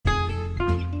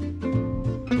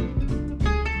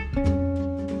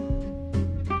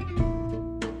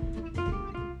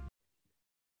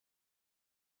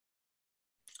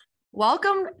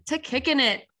Welcome to Kickin'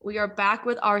 It. We are back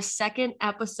with our second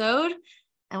episode,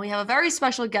 and we have a very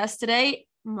special guest today,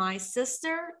 my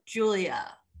sister,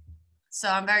 Julia. So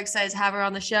I'm very excited to have her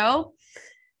on the show.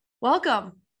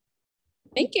 Welcome.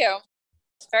 Thank you.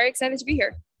 Very excited to be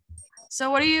here.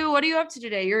 So what are you up to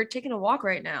today? You're taking a walk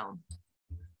right now.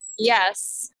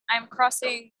 Yes, I'm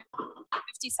crossing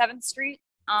 57th Street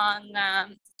on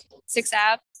 6th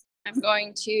Ave. I'm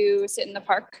going to sit in the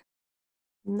park.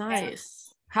 Nice.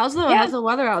 How's the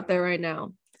weather out there right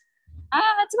now?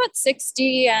 It's about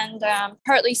 60 and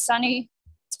partly sunny.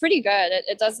 It's pretty good.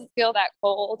 It doesn't feel that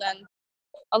cold, and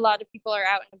a lot of people are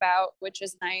out and about, which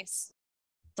is nice.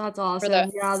 That's awesome.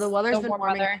 The weather's been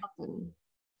warming up.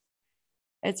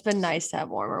 It's been nice to have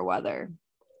warmer weather.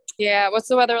 Yeah. What's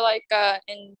the weather like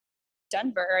in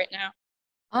Denver right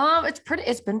now?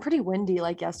 It's been pretty windy.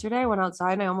 Like yesterday, I went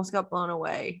outside and I almost got blown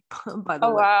away by the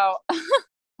wind. Wow.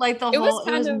 Like it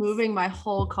was moving my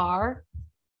whole car.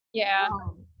 Yeah.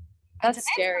 That's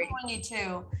scary. It's windy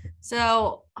too.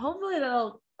 So hopefully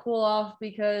that'll cool off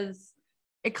because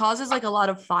it causes like a lot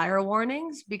of fire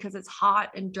warnings because it's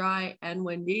hot and dry and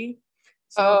windy.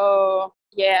 So,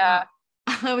 yeah.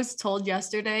 I was told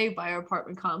yesterday by our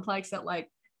apartment complex that like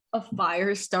a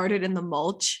fire started in the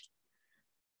mulch.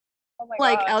 Oh my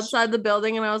like gosh. Outside the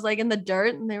building, and I was like in the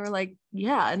dirt, and they were like,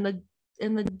 yeah, in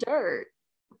the dirt.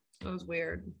 It was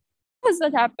weird. How does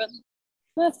that happen?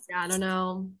 Yeah, I don't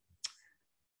know.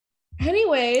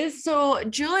 Anyways, so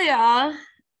Julia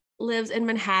lives in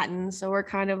Manhattan, so we're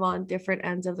kind of on different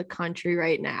ends of the country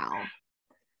right now.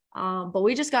 But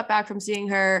we just got back from seeing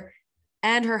her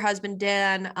and her husband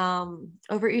Dan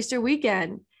over Easter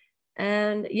weekend.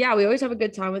 And yeah, we always have a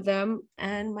good time with them.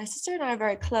 And my sister and I are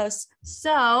very close.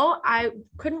 So I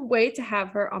couldn't wait to have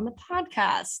her on the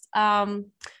podcast.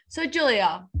 So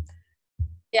Julia.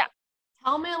 Yeah.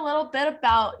 Tell me a little bit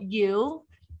about you.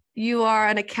 You are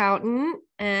an accountant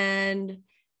and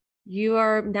you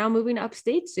are now moving to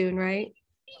upstate soon, right?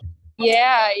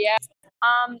 Yeah.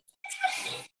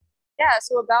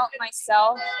 So about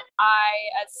myself,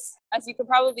 as you could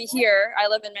probably hear, I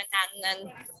live in Manhattan,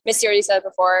 and Missy already said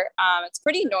before, it's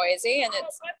pretty noisy, and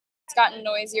it's gotten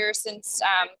noisier since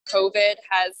COVID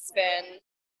has been,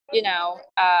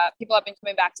 people have been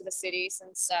coming back to the city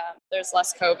since there's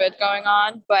less COVID going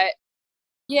on. But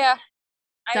yeah,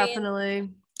 Definitely.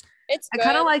 It's good. I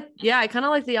kind of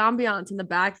like the ambiance in the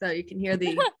back though. You can hear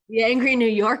the angry New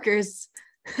Yorkers.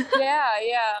 Yeah.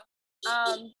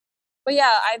 But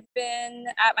yeah, I've been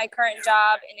at my current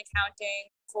job in accounting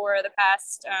for the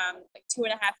past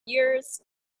 2.5 years.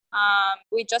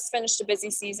 We just finished a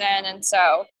busy season, and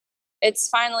so it's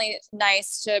finally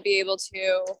nice to be able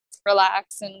to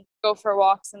relax and go for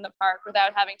walks in the park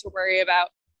without having to worry about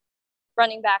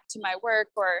running back to my work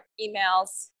or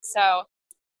emails. So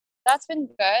that's been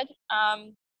good.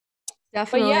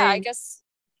 Definitely. But yeah, I guess,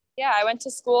 I went to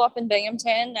school up in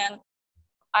Binghamton, and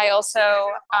I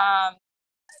also,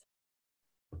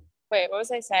 what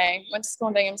was I saying? Went to school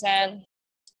in Binghamton.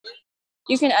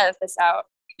 You can edit this out.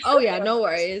 Oh yeah, no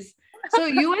worries. So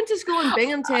you went to school in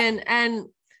Binghamton, and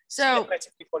so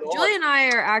Julie and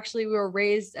I we were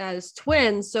raised as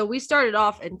twins. So we started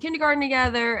off in kindergarten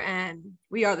together, and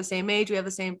we are the same age. We have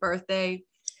the same birthday.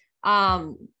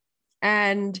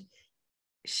 And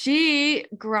she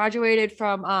graduated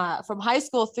from high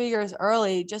school 3 years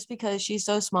early just because she's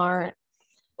so smart.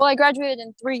 Well, I graduated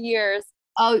in 3 years.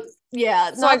 Oh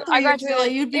yeah, so I graduated. Early.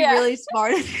 You'd be really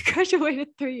smart if you graduated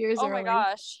 3 years early. Oh my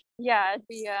gosh, yeah, it'd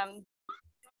be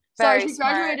So she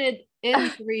graduated in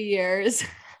 3 years.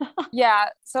 Yeah,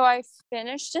 so I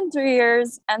finished in 3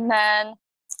 years, and then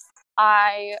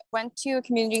I went to a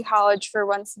community college for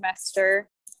 1 semester,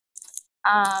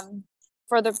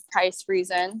 for the price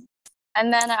reason.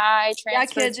 And then I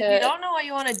transferred kids, if you don't know what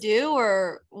you want to do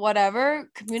or whatever,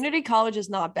 community college is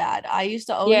not bad. I used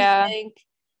to always think,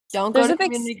 don't go to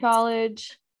community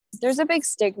college. There's a big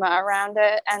stigma around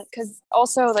it. And because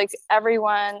also like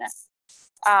everyone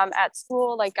at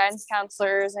school, like guidance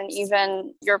counselors and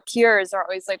even your peers are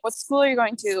always like, what school are you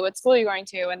going to? What school are you going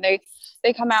to? And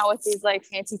they come out with these like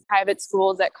fancy private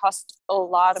schools that cost a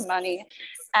lot of money.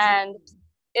 And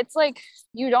it's like,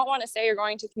 you don't want to say you're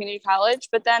going to community college,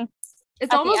 but then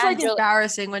it's almost like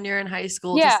embarrassing when you're in high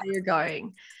school to say you're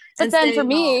going. But then for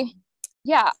me,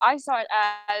 I saw it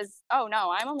as, oh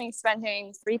no, I'm only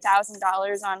spending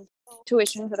 $3,000 on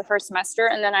tuition for the first semester,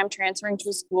 and then I'm transferring to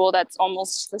a school that's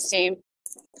almost the same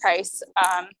price.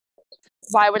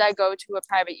 Why would I go to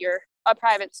a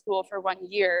private school for 1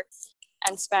 year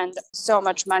and spend so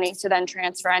much money to then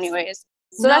transfer anyways?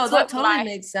 So that totally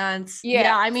makes sense.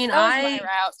 Yeah, I mean, I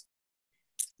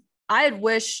had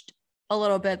wished a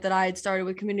little bit that I had started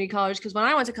with community college, because when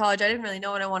I went to college, I didn't really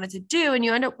know what I wanted to do, and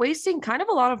you end up wasting kind of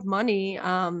a lot of money.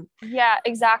 Yeah,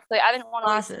 exactly. I didn't want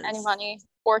to waste any Classes. money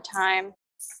or time.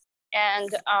 And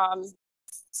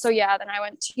so yeah, then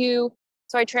I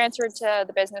transferred to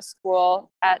the business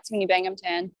school at SUNY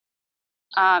Binghamton.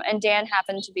 And Dan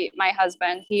happened to be my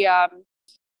husband. I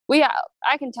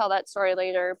can tell that story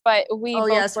later, but we Oh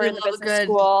both yes, were we in the love a business good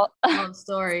school. love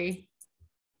story.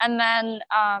 And then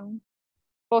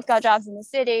both got jobs in the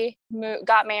city,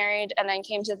 got married, and then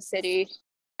came to the city.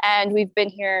 And we've been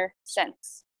here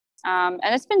since. And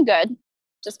it's been good.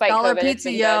 Despite Dollar COVID, it's Pizza,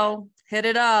 been good. yo, hit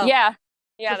it up. Yeah.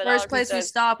 The Yeah, the first dollar place we pizza is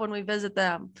stop when we visit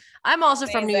them. I'm also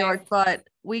from New amazing. York, but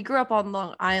we grew up on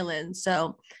Long Island,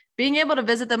 so being able to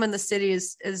visit them in the city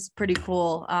is pretty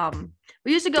cool.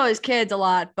 We used to go as kids a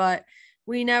lot, but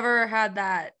we never had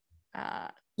that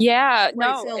Yeah, quite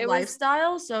no, so it was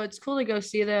lifestyle. So it's cool to go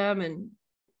see them. And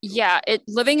yeah, it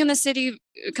living in the city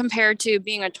compared to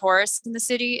being a tourist in the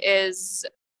city is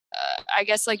I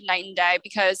guess like night and day,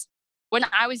 because when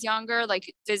I was younger,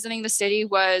 like visiting the city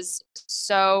was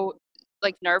so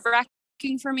like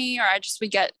nerve-wracking for me, or I just would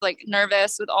get like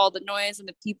nervous with all the noise and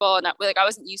the people, and I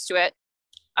wasn't used to it.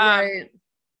 Um right.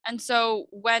 and so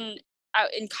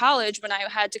in college, when I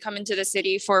had to come into the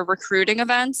city for recruiting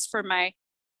events for my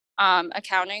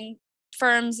accounting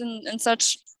firms and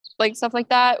such, like stuff like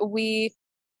that, we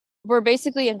were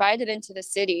basically invited into the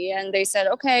city, and they said,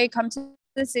 okay, come to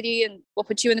the city and we'll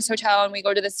put you in this hotel and we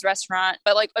go to this restaurant.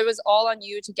 But like it was all on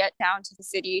you to get down to the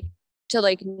city, to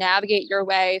like navigate your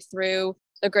way through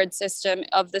the grid system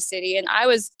of the city. And I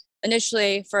was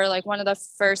initially, for like one of the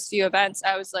first few events,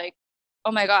 I was like,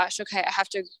 oh my gosh, okay, I have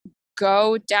to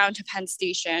go down to Penn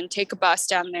Station, take a bus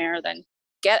down there, then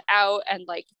get out and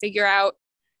like figure out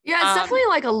Yeah, it's definitely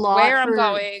like a where lot I'm for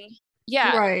going.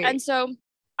 Yeah. And right. so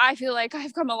I feel like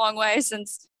I've come a long way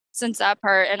since that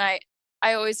part. And I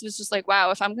always was just like,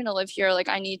 wow, if I'm gonna live here, like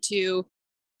I need to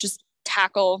just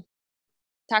tackle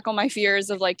my fears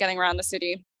of like getting around the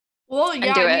city Well, and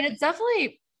yeah, do I mean, it. it's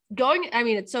definitely going. I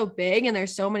mean, it's so big and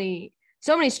there's so many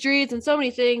streets and so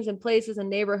many things and places and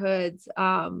neighborhoods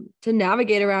to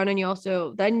navigate around. And you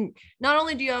also then not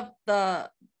only do you have the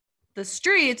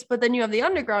streets, but then you have the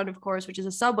underground, of course, which is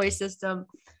a subway system. And that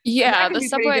Yeah, can the be pretty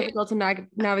subway. difficult to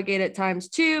navigate at times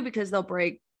too, because they'll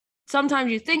break.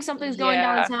 Sometimes you think something's going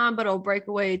Yeah. downtown, but it'll break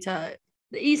away to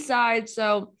the east side.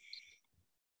 So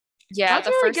Yeah. that's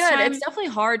The really first good. It's time.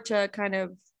 definitely hard to kind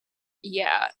of.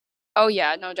 Yeah. Oh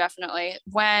yeah, no, definitely.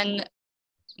 When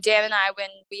Dan and I, when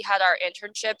we had our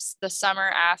internships the summer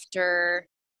after,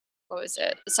 what was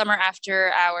it? The summer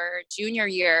after our junior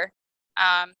year,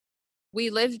 um, we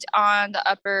lived on the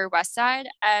Upper West Side,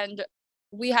 and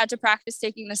we had to practice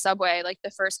taking the subway like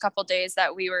the first couple days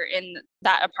that we were in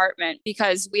that apartment,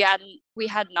 because we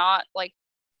had not like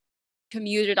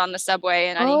commuted on the subway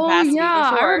in any Oh capacity yeah,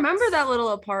 I before. remember that little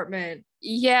apartment.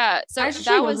 Yeah, so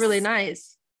Actually, was really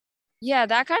nice. yeah,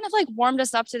 that kind of like warmed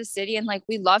us up to the city, and like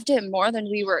we loved it more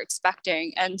than we were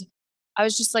expecting. And I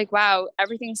was just like, wow,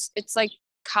 it's like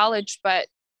college but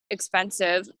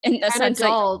expensive in a And sense. Like,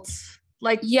 adults,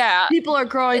 like yeah, people are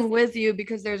growing it's, with you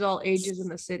because there's all ages in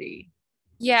the city.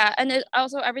 yeah, and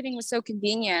also everything was so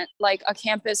convenient. Like a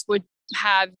campus would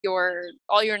have your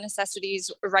all your necessities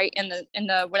right in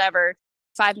the whatever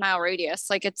 5 mile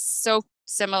radius. Like it's so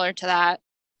similar to that.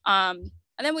 And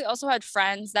then we also had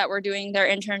friends that were doing their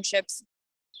internships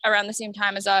around the same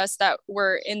time as us, that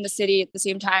were in the city at the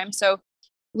same time. So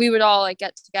we would all like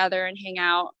get together and hang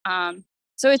out.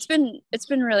 So it's been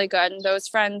really good. And those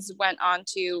friends went on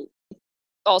to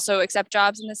also accept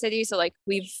jobs in the city. So like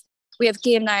we have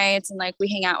game nights and like we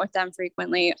hang out with them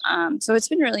frequently. So it's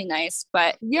been really nice.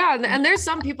 But Yeah, and there's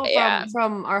some people yeah,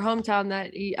 from our hometown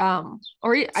that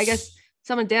I guess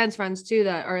some of Dan's friends too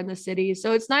that are in the city.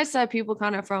 So it's nice to have people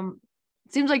kind of from.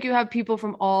 It seems like you have people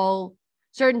from all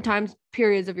certain times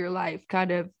periods of your life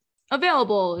kind of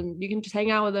available, and you can just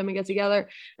hang out with them and get together.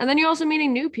 And then you're also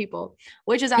meeting new people,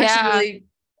 which is actually yeah, really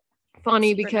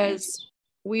funny super because nice.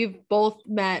 we've both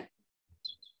met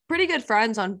pretty good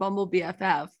friends on Bumble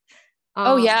BFF.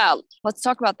 Oh Um, yeah, let's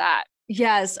talk about that.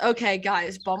 yes, okay,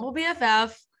 guys, Bumble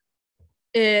BFF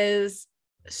is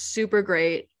super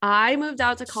great. I moved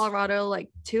out to Colorado like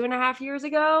 2.5 years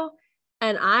ago,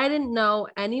 and I didn't know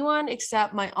anyone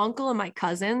except my uncle and my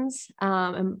cousins.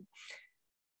 And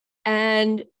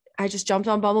I just jumped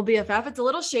on Bumble BFF. It's a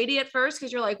little shady at first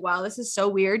because you're like, wow, this is so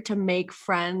weird to make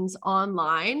friends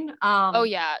online. Oh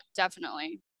yeah,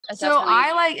 definitely. So Definitely.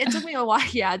 I like it took me a while.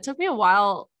 Yeah, it took me a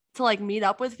while to like meet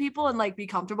up with people and like be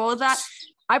comfortable with that.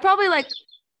 I probably like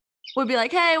would be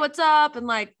like, hey, what's up? And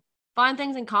like find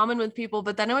things in common with people,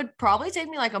 but then it would probably take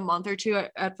me like a month or two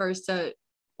at first to,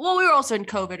 well, we were also in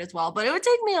COVID as well, but it would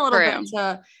take me a little bit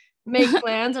to make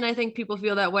plans. And I think people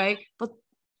feel that way, but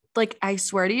like, I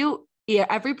swear to you, yeah,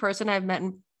 every person I've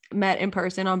met in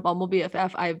person on Bumble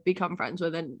BFF, I've become friends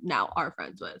with and now are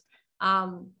friends with.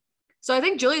 So I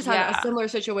think Julie's had a similar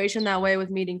situation that way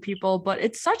with meeting people, but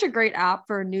it's such a great app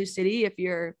for a new city if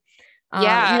you're, you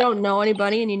don't know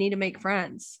anybody and you need to make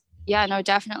friends. Yeah, no,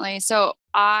 definitely. So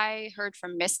I heard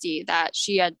from Misty that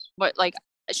she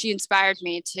inspired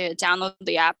me to download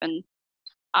the app. And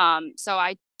so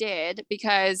I did,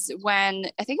 because when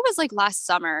I think it was like last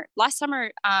summer,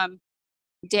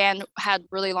 Dan had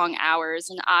really long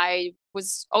hours and I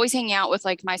was always hanging out with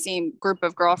like my same group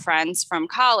of girlfriends from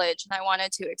college, and I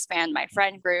wanted to expand my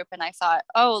friend group. And I thought,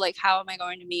 oh, like, how am I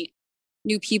going to meet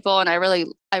new people? And I really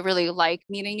like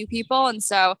meeting new people. And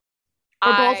so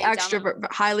we're both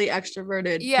highly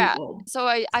extroverted people. So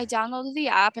I downloaded the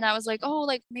app and I was like, oh,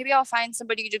 like maybe I'll find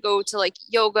somebody to go to like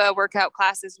yoga workout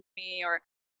classes with me, or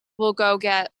we'll go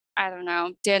get, I don't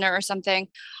know, dinner or something.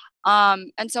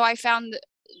 And so I found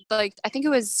like, I think it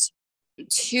was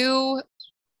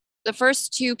the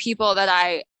first two people that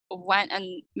I went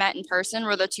and met in person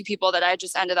were the two people that I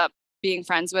just ended up being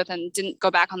friends with and didn't go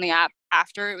back on the app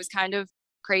after. It was kind of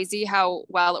crazy how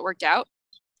well it worked out.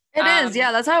 It is.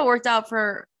 Yeah. That's how it worked out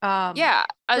for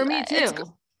me too.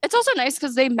 It's also nice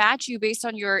because they match you based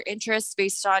on your interests,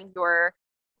 based on your,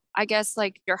 I guess,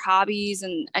 like your hobbies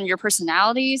and your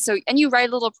personality. So, and you write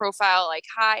a little profile like,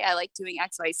 hi, I like doing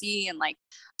XYZ and like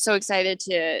so excited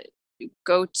to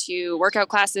go to workout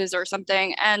classes or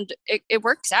something. And it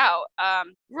works out.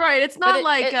 Right. It's not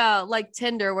like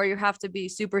Tinder where you have to be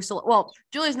super, well,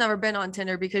 Julie's never been on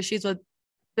Tinder because she's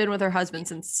been with her husband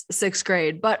since 6th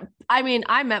grade. But I mean,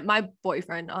 I met my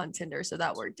boyfriend on Tinder, so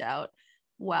that worked out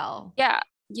well. Yeah.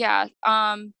 But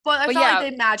I felt like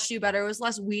they matched you better. It was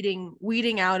less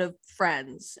weeding out of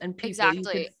friends and people. Exactly.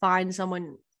 You could find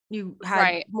someone you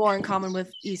had more in common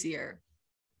with easier.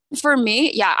 For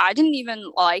me, I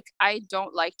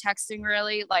don't like texting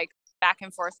really, like back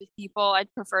and forth with people.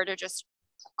 I'd prefer to just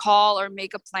call or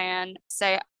make a plan,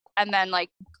 say, and then like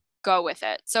go with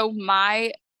it. So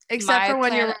Except for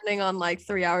when you're running on like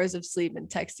 3 hours of sleep and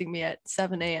texting me at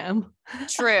 7 a.m.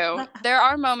 True. There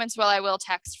are moments where I will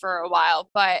text for a while,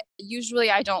 but usually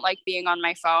I don't like being on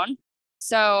my phone.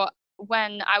 So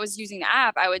when I was using the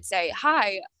app, I would say,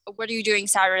 hi, what are you doing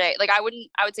Saturday? Like I would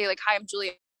say like, hi, I'm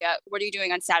Julia. What are you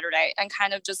doing on Saturday? And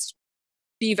kind of just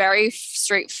be very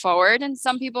straightforward. And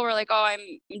some people were like, oh, I'm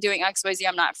doing XYZ,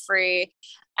 I'm not free.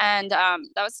 And that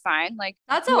was fine. Like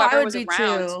that's how I would be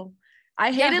too.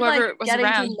 I hated getting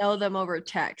to know them over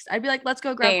text. I'd be like, let's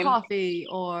go grab coffee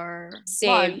or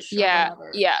lunch. Yeah,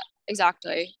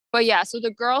 exactly. But so the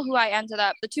two girls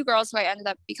who I ended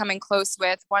up becoming close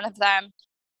with, one of them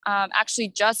actually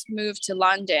just moved to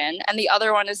London and the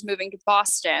other one is moving to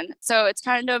Boston. So it's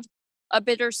kind of a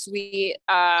bittersweet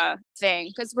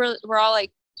thing because we're all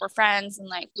like, we're friends and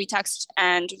like we text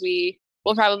and we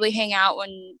will probably hang out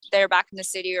when they're back in the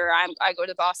city or I go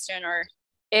to Boston, or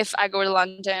if I go to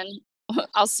London,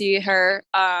 I'll see her.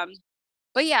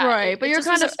 But yeah. Right. But you're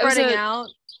kind of spreading out.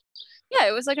 Yeah.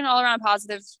 It was like an all around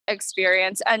positive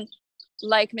experience. And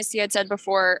like Missy had said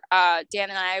before, Dan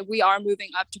and we are moving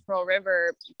up to Pearl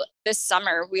River this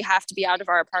summer. We have to be out of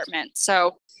our apartment.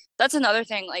 So that's another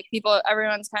thing. Like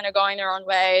everyone's kind of going their own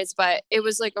ways, but it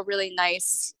was like a really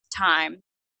nice time.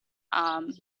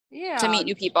 To meet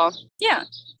new people. Yeah,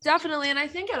 definitely. And I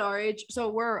think at our age, so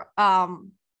we're,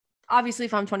 obviously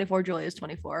if I'm 24, Julia is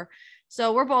 24.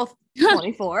 So we're both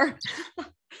 24,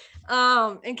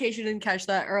 in case you didn't catch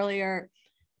that earlier.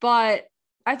 But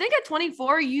I think at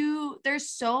 24, there's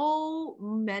so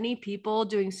many people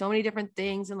doing so many different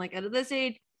things. And like at this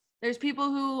age, there's people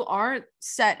who aren't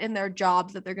set in their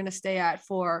jobs that they're going to stay at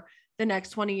for the next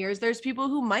 20 years. There's people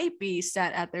who might be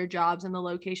set at their jobs and the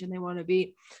location they want to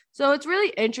be. So it's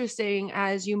really interesting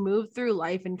as you move through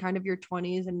life in kind of your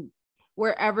 20s and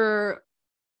wherever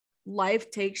life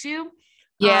takes you.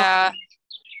 I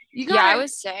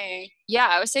was saying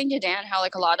to Dan how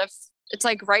like it's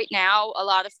like right now a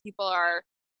lot of people are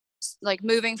like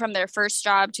moving from their first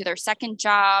job to their second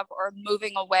job or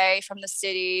moving away from the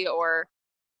city or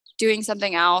doing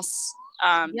something else.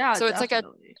 So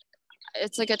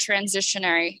it's like a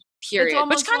transitionary period,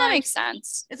 which kind of makes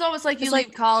sense. It's almost like you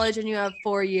leave college and you have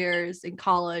 4 years in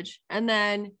college and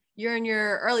then you're in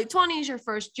your early 20s, your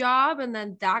first job, and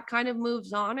then that kind of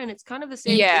moves on. And it's kind of the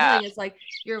same feeling. It's like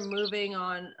you're moving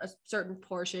on a certain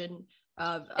portion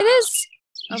of it is.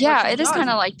 It is kind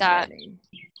of like that.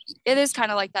 It is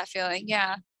kind of like that feeling.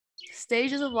 Yeah.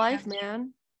 Stages of life,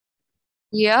 man.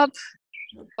 Yep.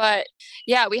 But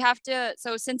yeah, we have to.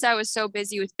 So since I was so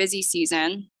busy with busy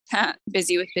season,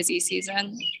 busy with busy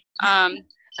season, um,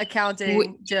 Accounting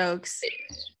we, jokes.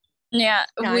 yeah,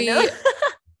 Kind of. we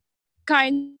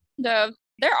kind of.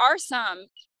 There are some.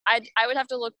 I would have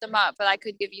to look them up, but I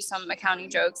could give you some accounting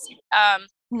jokes.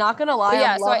 Not gonna lie, But I'm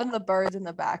yeah. So I. loving the birds in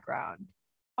the background.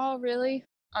 Oh really?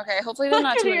 Okay. Hopefully they're I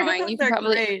not can too hear annoying. them. They're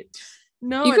great.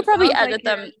 No, You it could probably sounds like edit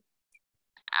you're. them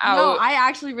No, out. I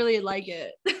actually really like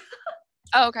it.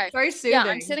 Oh, okay. Very Yeah,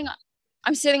 soothing.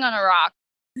 I'm sitting on a rock.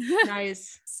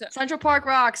 Nice. So Central Park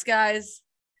rocks, guys.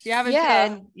 If you haven't yeah,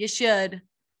 been, you should.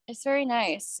 it's very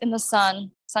nice in the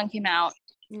sun. Sun came out.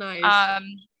 Nice. Um,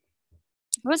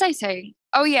 what was I saying?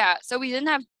 Oh yeah, so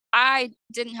I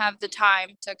didn't have the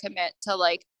time to commit to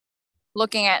like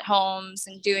looking at homes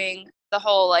and doing the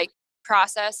whole like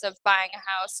process of buying a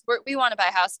house. We want to buy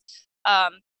a house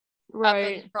up in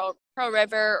Right. Pearl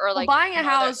River or Well, like buying a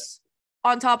northern. house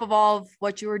on top of all of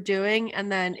what you were doing and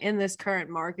then in this current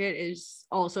market is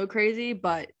also crazy.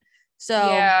 But so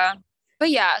Yeah. But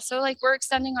yeah, so like we're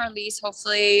extending our lease.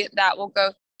 Hopefully that will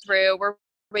go through. We're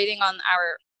waiting on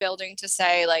our building to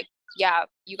say like, yeah,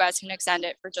 you guys can extend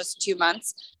it for just 2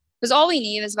 months. Because all we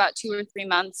need is about 2 or 3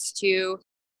 months to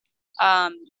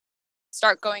um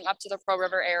start going up to the Pearl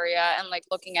River area and like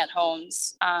looking at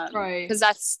homes. right. Because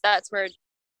that's where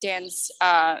Dan's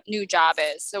new job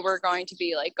is. So we're going to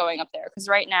be like going up there because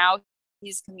right now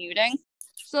he's commuting.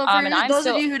 So for And I'm those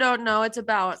of still you who don't know, it's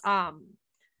about like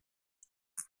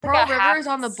Pearl a River half is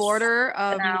on the border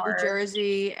an of New hour.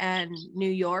 Jersey and New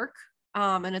York.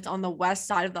 And it's on the west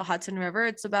side of the Hudson River.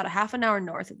 It's about a half an hour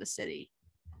north of the city.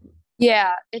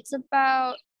 Yeah, it's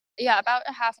about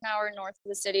a half an hour north of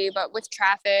the city, but with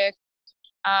traffic,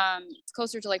 it's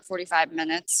closer to like 45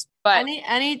 minutes. But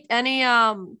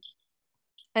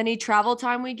Any travel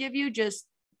time we give you, just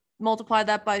multiply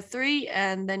that by 3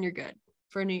 and then you're good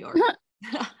for New York.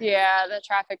 yeah, the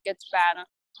traffic gets bad.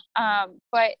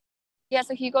 But yeah,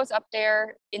 so he goes up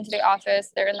there into the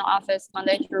office. They're in the office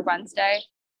Monday through Wednesday.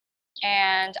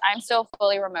 And I'm still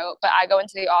fully remote, but I go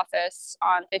into the office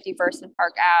on 51st and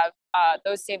Park Ave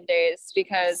those same days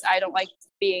because I don't like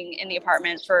being in the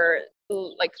apartment for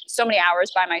like so many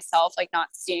hours by myself, like not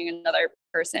seeing another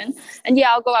person. And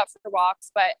yeah, I'll go out for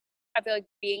walks, but I feel like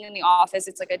being in the office,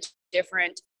 it's like a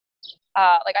different,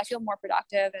 like I feel more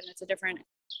productive and it's a different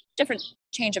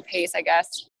change of pace, I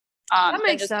guess. That Than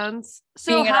makes just sense.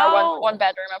 being in our one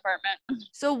bedroom apartment.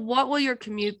 So what will your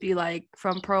commute be like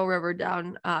from Pearl River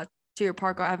down to your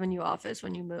Park Avenue office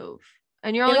when you move?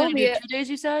 And you're only It'll going to do be 2 days,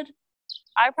 you said?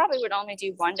 I probably would only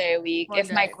do one day a week One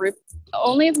day.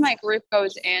 only if my group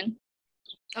goes in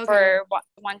Okay. for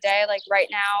one day. Like right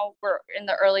now, we're in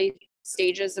the early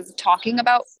stages of talking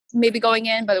about maybe going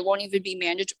in, but it won't even be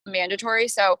mandatory.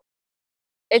 So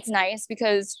it's nice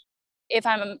because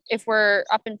if we're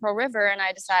up in Pearl River and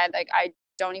I decide like I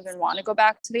don't even want to go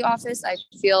back to the office, I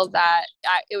feel that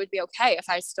it would be okay if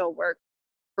I still work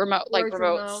remote, like Work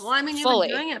remote remote. Well, I mean, you've been fully.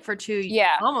 doing it for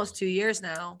Yeah. almost 2 years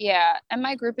now. Yeah. And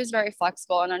my group is very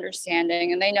flexible and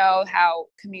understanding, and they know how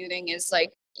commuting is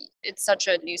like, it's such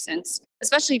a nuisance,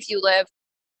 especially if you live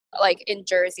like in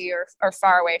Jersey or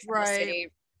far away from the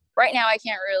city. Right now, I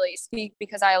can't really speak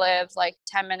because I live like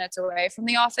 10 minutes away from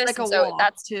the office. Like a so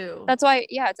walk too. That's why,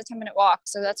 yeah, it's a 10-minute walk.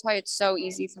 So that's why it's so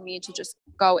easy for me to just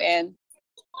go in.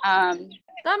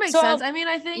 That makes sense. I mean,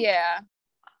 I think, yeah.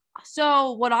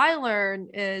 So what I learned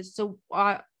is,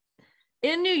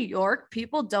 in New York,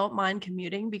 people don't mind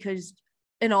commuting because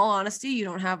in all honesty, you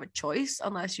don't have a choice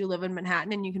unless you live in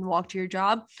Manhattan and you can walk to your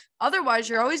job. Otherwise,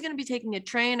 you're always going to be taking a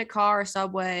train, a car, a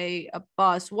subway, a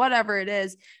bus, whatever it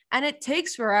is. And it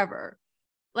takes forever.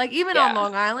 Like even on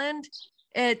Long Island,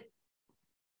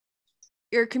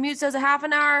 your commute says a half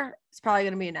an hour, it's probably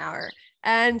going to be an hour.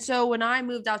 And so when I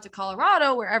moved out to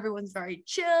Colorado, where everyone's very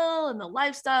chill and the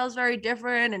lifestyle is very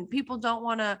different and people don't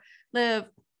want to live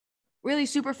really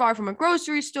super far from a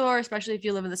grocery store, especially if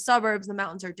you live in the suburbs, the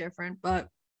mountains are different, but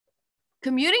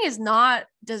commuting is not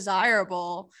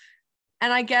desirable.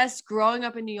 And I guess growing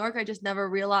up in New York, I just never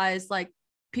realized like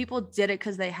people did it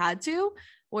because they had to.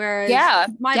 Whereas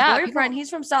my boyfriend, he's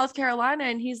from South Carolina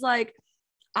and he's like,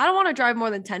 I don't want to drive more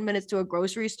than 10 minutes to a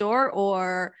grocery store,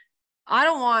 or I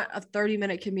don't want a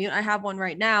 30-minute commute. I have one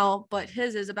right now, but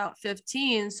his is about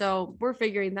 15. So we're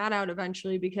figuring that out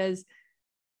eventually because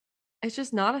it's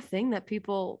just not a thing that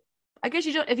people, I guess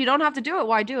if you don't have to do it,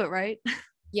 why do it, right?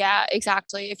 Yeah,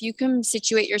 exactly. If you can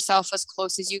situate yourself as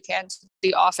close as you can to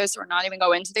the office or not even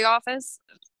go into the office,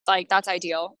 like that's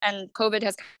ideal. And COVID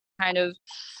has kind of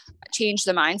changed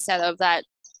the mindset of that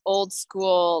old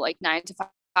school, like 9 to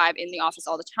 5 in the office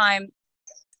all the time.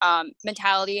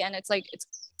 mentality. And it's like, it's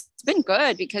been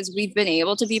good because we've been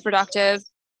able to be productive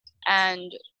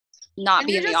and not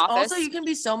be in the office. Also, you can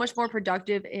be so much more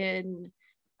productive in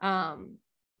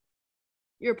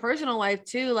your personal life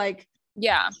too. Like,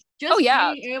 just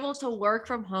being able to work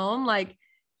from home. Like,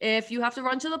 if you have to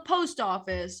run to the post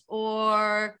office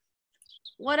or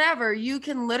whatever, you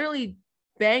can literally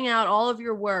bang out all of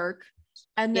your work,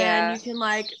 and then you can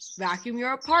like vacuum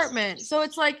your apartment. So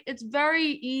it's like, it's very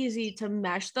easy to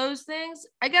mesh those things.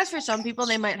 I guess for some people,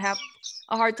 they might have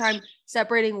a hard time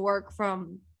separating work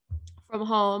from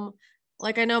home.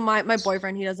 Like, I know my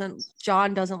boyfriend,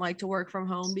 John doesn't like to work from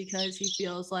home because he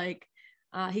feels like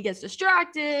he gets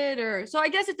distracted, or so I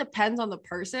guess it depends on the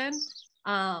person.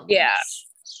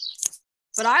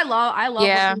 But I love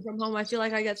working from home. I feel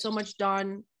like I get so much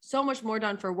more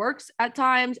done for works at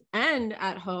times and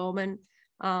at home, and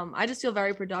I just feel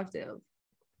very productive.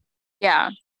 Yeah,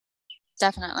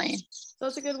 definitely. So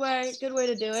it's a good way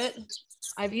to do it.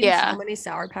 I've eaten so many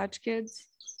Sour Patch Kids.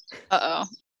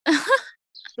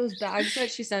 Those bags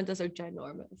that she sent us are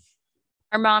ginormous.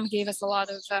 Our mom gave us a lot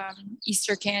of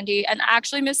Easter candy. And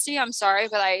actually, Misty, I'm sorry,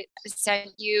 but I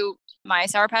sent you my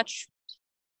Sour Patch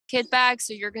Kid bag,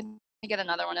 so you're going to get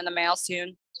another one in the mail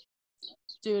soon.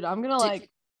 Dude, I'm going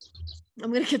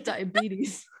to get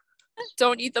diabetes.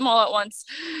 Don't eat them all at once.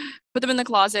 Put them in the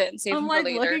closet and save them for later.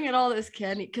 I'm looking at all this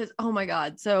candy because, oh my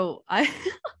God. So I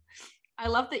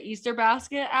left the Easter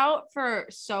basket out for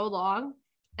so long.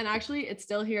 And actually, it's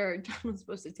still here. John was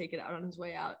supposed to take it out on his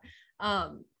way out.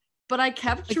 But I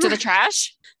kept to the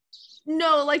trash?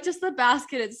 No, like just the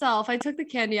basket itself. I took the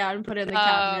candy out and put it in the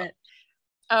cabinet.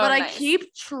 But nice. I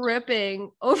keep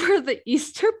tripping over the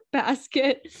Easter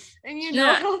basket. And you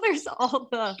know how there's all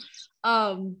the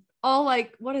all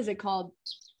like, what is it called?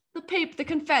 The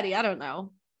confetti. I don't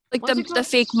know. Like the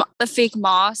fake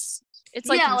moss. It's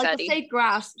like confetti. Like the fake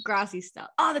grassy stuff.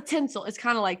 Oh, the tinsel. It's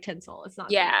kind of like tinsel. It's not.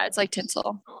 Yeah, tinsel. It's like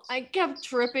tinsel. I kept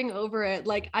tripping over it.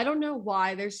 Like, I don't know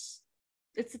why.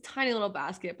 It's a tiny little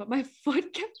basket, but my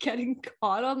foot kept getting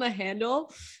caught on the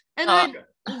handle, and I'd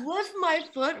lift my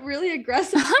foot really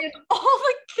aggressively, and all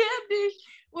the candy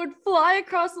would fly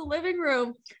across the living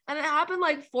room. And it happened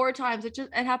like 4 times. It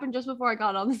happened just before I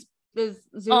got on this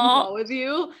Zoom call with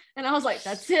you, and I was like,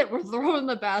 that's it, we're throwing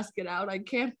the basket out. I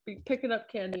can't be picking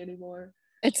up candy anymore.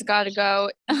 It's gotta go.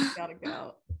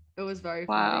 It was very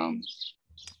funny.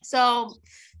 So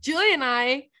Julie and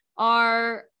I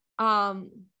are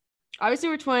obviously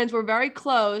we're twins, we're very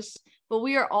close, but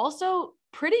we are also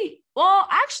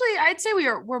actually I'd say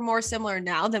we're more similar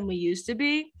now than we used to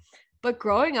be. But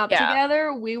growing up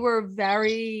together, we were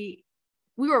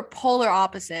polar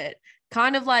opposite,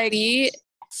 kind of like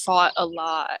fought a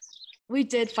lot. We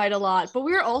did fight a lot, but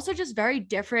we were also just very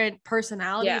different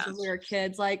personalities when we were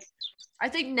kids. Like, I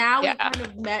think now we've kind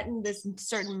of met in this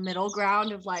certain middle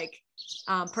ground of like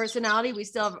personality. We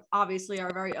still have obviously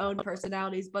our very own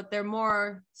personalities, but they're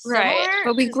more similar. Right.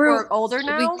 But we're older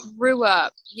now. We grew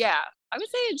up. Yeah. I would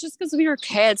say it's just because we were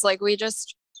kids. Like, we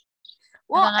just.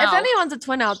 Well, if anyone's a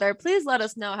twin out there, please let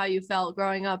us know how you felt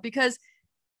growing up, because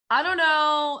I don't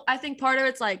know. I think part of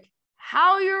it's like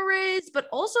how you're raised, but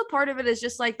also part of it is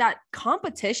just like that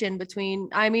competition between,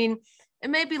 I mean, it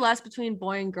may be less between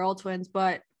boy and girl twins,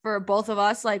 but for both of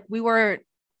us, like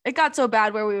it got so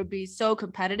bad where we would be so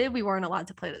competitive. We weren't allowed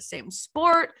to play the same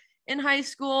sport in high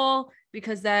school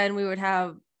because then we would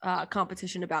have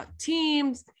competition about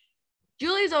teams.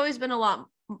 Julie's always been a lot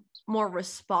more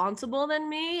responsible than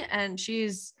me, and she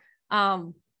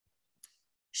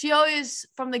always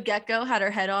from the get-go had her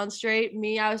head on straight.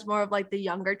 Me, I was more of like the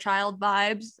younger child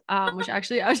vibes, which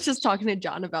actually I was just talking to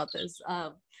John about this,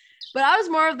 but I was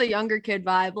more of the younger kid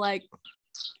vibe. Like,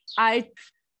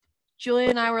 Julie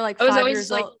and I were like 5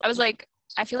 years old.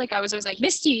 I feel like I was always like,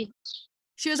 Misty.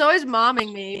 She was always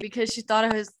momming me because she thought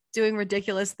I was doing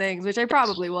ridiculous things, which I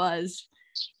probably was,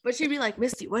 but she'd be like,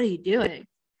 Misty, what are you doing?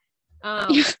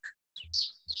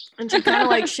 And she'd kind of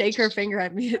like shake her finger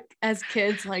at me as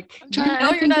kids, like,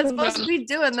 no, you're not supposed to be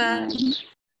doing that.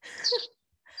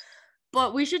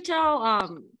 But we should tell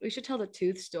the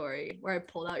tooth story where I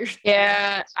pulled out your tooth.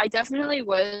 Yeah, I definitely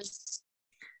was.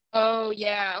 Oh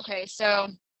yeah, okay. So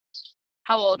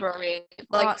how old were we?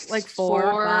 Like 4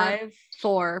 or 5?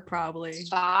 4 probably.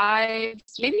 5,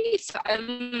 maybe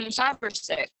 5 or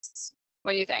 6.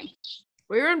 What do you think?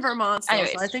 We were in Vermont still,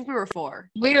 so I think we were 4.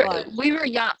 We were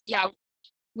young. Yeah,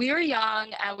 we were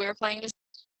young, and we were playing this.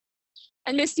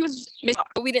 And Misty,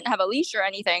 we didn't have a leash or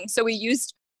anything, so we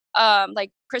used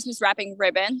like Christmas wrapping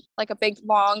ribbon, like a big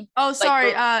long. Oh,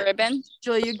 sorry, ribbon.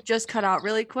 Julie, you just cut out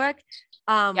really quick.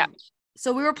 Yeah.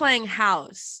 So we were playing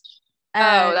house.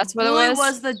 Oh, that's what Julie it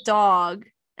was. The dog,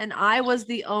 and I was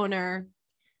the owner,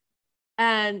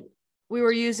 and we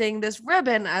were using this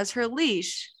ribbon as her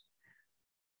leash.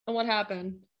 And what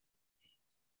happened?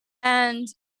 And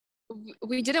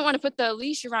we didn't want to put the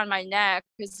leash around my neck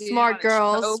because smart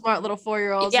girls, smart little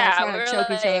 4-year-olds, yeah, trying to choke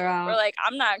each other out. We're like,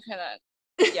 I'm not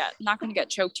gonna get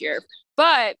choked here.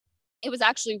 But it was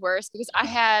actually worse because I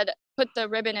had put the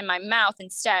ribbon in my mouth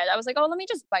instead. I was like, oh, let me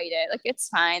just bite it. Like, it's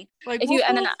fine. Like, if you,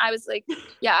 and then I was like,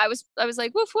 yeah, I was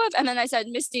like, woof, woof. And then I said,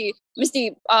 Misty,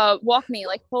 walk me,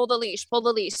 like, pull the leash.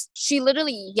 She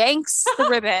literally yanks the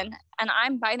ribbon and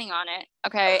I'm biting on it.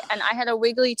 Okay. And I had a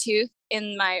wiggly tooth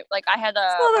in my, like, I had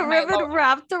the ribbon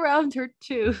wrapped around her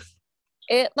tooth.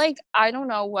 It, like, I don't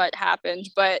know what happened,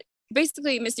 but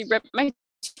basically Misty ripped my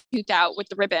tooth out with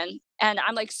the ribbon and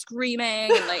I'm like screaming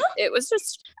and like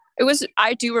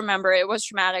I do remember it was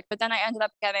traumatic, but then I ended up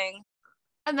getting,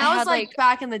 and that was like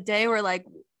back in the day where like,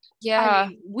 yeah, I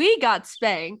mean, we got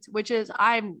spanked, which is,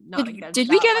 I'm not against. Did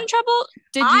we get in trouble?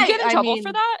 Did you get in trouble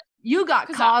for that? You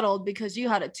got coddled because you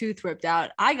had a tooth ripped out.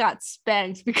 I got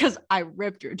spanked because I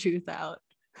ripped your tooth out.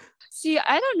 See,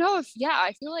 I don't know if,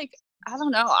 I feel like, I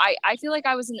don't know. I feel like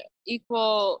I was an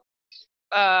equal,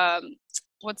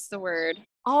 what's the word?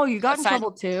 Oh, you got in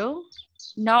trouble too?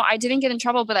 No, I didn't get in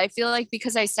trouble, but I feel like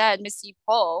because I said Missy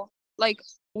pull, like,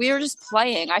 we were just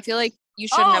playing. I feel like you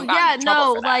shouldn't have gotten in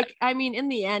trouble for that. Like, I mean, in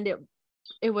the end,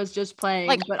 it was just playing,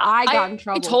 like, but I got in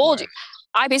trouble.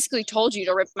 I basically told you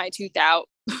to rip my tooth out.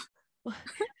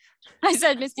 I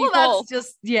said, Misty, pull. That's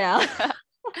just, yeah.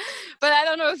 But I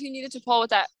don't know if you needed to pull with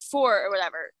that or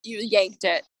whatever. You yanked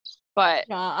it, but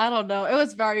yeah, I don't know. It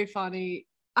was very funny.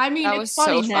 I mean, it's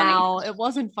funny now. It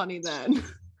wasn't funny then.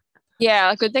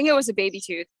 Yeah, good thing it was a baby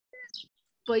tooth.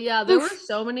 But yeah, there were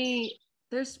so many.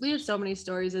 We had so many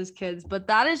stories as kids, but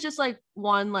that is just like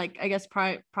one, like, I guess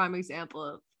prime example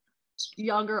of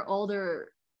younger, older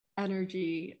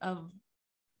energy of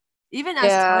even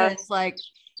as twins. Like,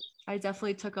 I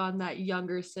definitely took on that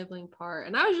younger sibling part,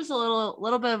 and I was just a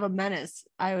little bit of a menace.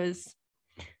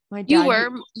 My dad. You were,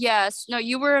 yes, no,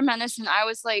 you were a menace, and I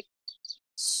was like,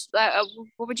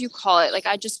 what would you call it? Like,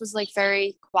 I just was like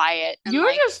very quiet. And you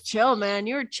were just chill, man.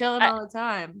 You were chilling all the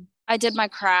time. I did my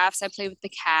crafts. I played with the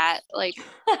cat. Like,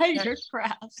 your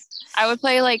crafts. I would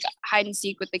play like hide and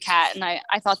seek with the cat, and I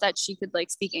thought that she could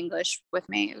like speak English with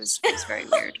me. It was very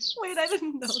weird. Wait, I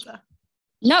didn't know that.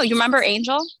 No, you remember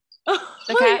Angel? The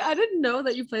cat? I didn't know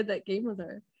that you played that game with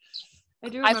her.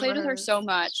 I played with her so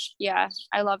much. Yeah,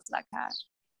 I loved that cat.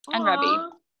 Aww. And Rebby.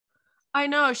 I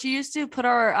know. She used to put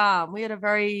our we had a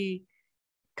very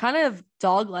kind of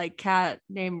dog-like cat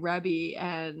named Rebby,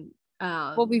 and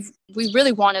well, we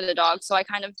really wanted a dog, so I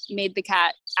kind of made the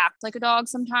cat act like a dog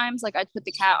sometimes. Like, I'd put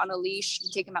the cat on a leash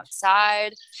and take him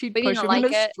outside. She'd push him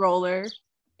in a stroller.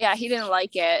 Yeah, he didn't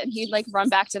like it, and he'd like run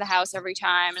back to the house every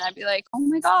time, and I'd be like, "Oh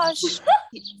my gosh,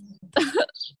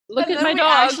 look at my dog!"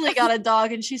 I actually got a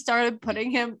dog, and she started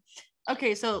putting him.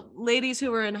 Okay, so ladies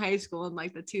who were in high school in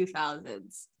like the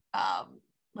 2000s,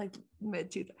 like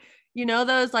mid 2000s, you know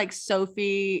those like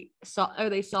are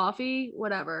they Sophie,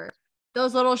 whatever,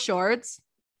 those little shorts?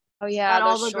 Oh yeah, that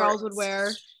all the girls would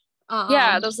wear.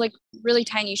 Yeah, those like really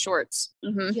tiny shorts.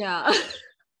 Mm-hmm. Yeah.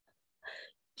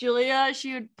 Julia,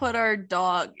 she would put our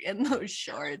dog in those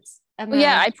shorts. And then,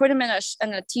 I put him in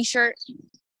a t-shirt.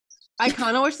 I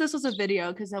kind of wish this was a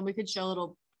video because then we could show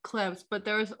little clips. But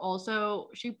there was also,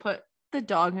 she put the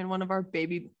dog in one of our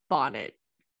baby bonnet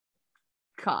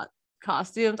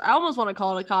costumes. I almost want to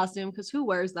call it a costume because who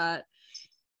wears that?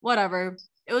 Whatever.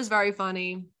 It was very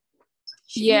funny.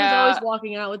 She was always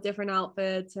walking out with different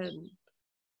outfits, and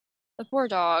the poor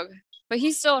dog. But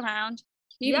he's still around.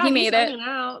 He made it.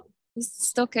 Out. He's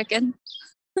still kicking.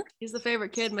 He's the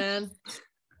favorite kid, man.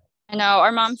 I know.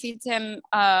 Our mom feeds him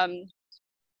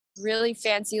really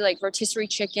fancy like rotisserie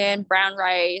chicken, brown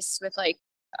rice with like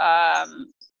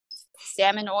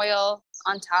salmon oil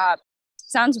on top.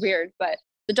 Sounds weird, but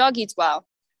the dog eats well.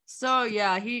 So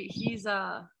yeah, he's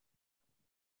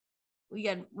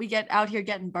we get out here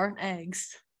getting burnt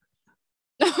eggs.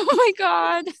 Oh my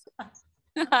god.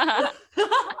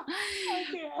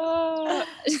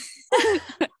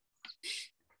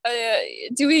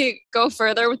 Do we go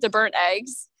further with the burnt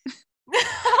eggs?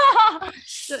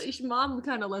 Mom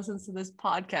kind of listens to this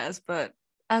podcast, but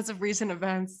as of recent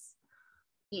events,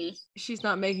 she's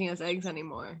not making us eggs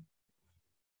anymore.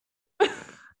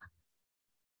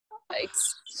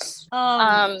 Thanks.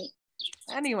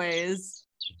 Anyways,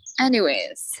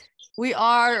 we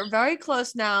are very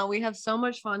close now. We have so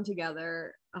much fun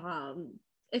together.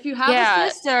 If you have a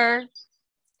sister,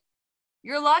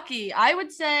 you're lucky. I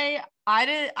would say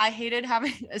I hated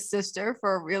having a sister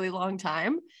for a really long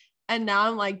time, and now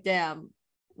I'm like, damn,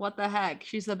 What the heck?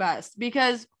 She's the best.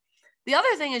 Because the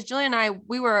other thing is Julia and I,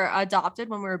 we were adopted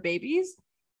when we were babies.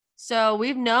 So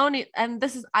we've known, and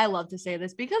this is, I love to say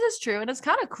this because it's true and it's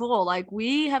kind of cool. Like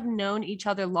we have known each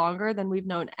other longer than we've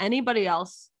known anybody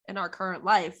else in our current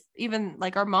life, even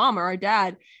like our mom or our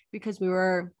dad, because we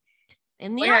were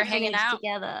in the hanging out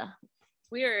together.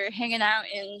 We were hanging out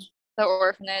in the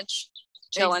orphanage,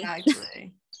 chilling.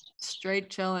 Exactly.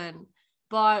 Straight chilling.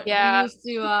 But yeah,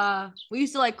 we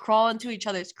used to like crawl into each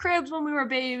other's cribs when we were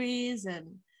babies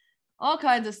and all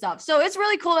kinds of stuff. So it's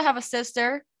really cool to have a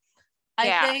sister.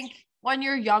 I think when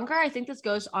you're younger, I think this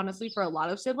goes honestly for a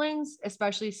lot of siblings,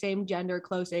 especially same gender,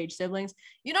 close age siblings.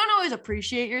 You don't always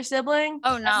appreciate your sibling.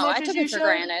 Oh no, I took it for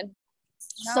granted.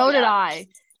 So did I.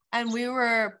 And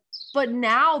but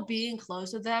now being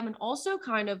close with them and also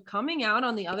kind of coming out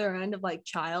on the other end of like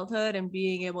childhood and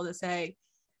being able to say,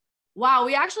 wow,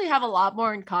 we actually have a lot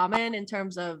more in common in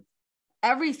terms of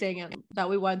everything that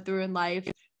we went through in life.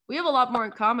 We have a lot more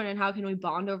in common, and how can we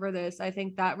bond over this? I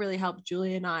think that really helped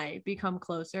Julie and I become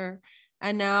closer.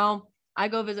 And now I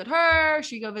go visit her,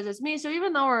 she go visits me. So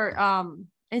even though we're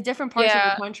in different parts of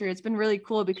the country, it's been really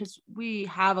cool because we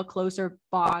have a closer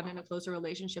bond and a closer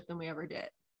relationship than we ever did.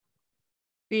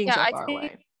 Being so far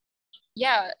away.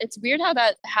 Yeah, it's weird how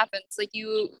that happens. Like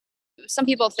some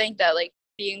people think that like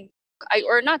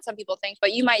or not some people think,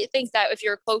 but you might think that if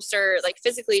you're closer, like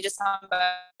physically to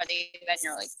somebody, then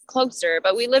you're like closer.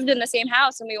 But we lived in the same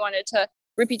house and we wanted to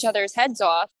rip each other's heads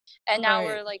off. And now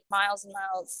we're like miles and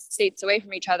miles states away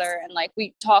from each other. And like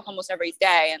we talk almost every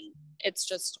day. And it's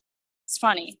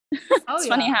funny. It's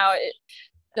funny how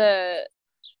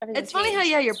it's funny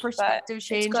how, your perspective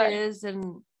changes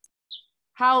and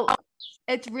how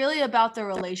it's really about the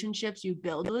relationships you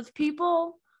build with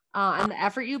people. And the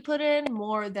effort you put in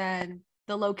more than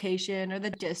the location or the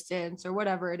distance or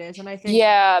whatever it is. And I think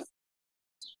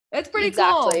it's pretty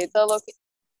cool.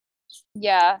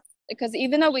 Because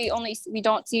even though we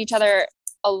don't see each other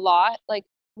a lot, like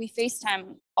we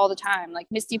FaceTime all the time. Like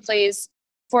Misty plays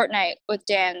Fortnite with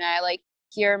Dan and I like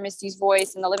hear Misty's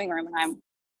voice in the living room when I'm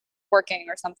working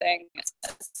or something.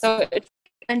 So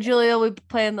and Julia will be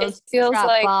playing those feels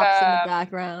like bops in the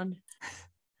background.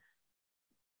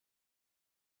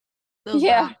 Those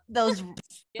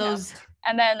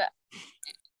and then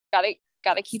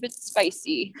gotta keep it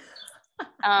spicy.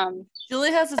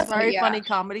 Julie has this very funny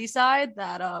comedy side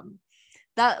that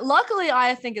luckily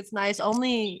I think it's nice,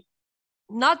 only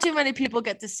not too many people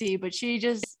get to see, but she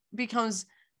just becomes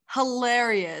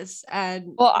hilarious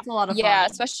and it's a lot of fun.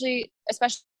 Especially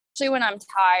when I'm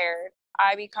tired,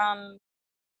 I become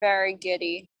very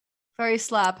giddy, very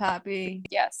slap happy.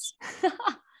 Yes.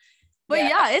 But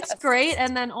it's great.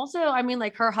 And then also, I mean,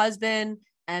 like her husband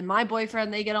and my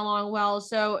boyfriend, they get along well.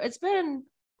 So it's been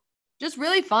just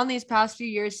really fun these past few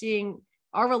years seeing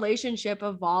our relationship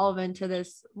evolve into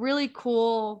this really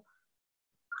cool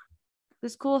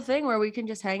thing where we can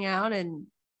just hang out and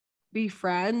be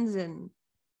friends and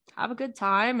have a good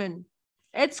time. And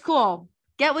it's cool.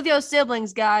 Get with your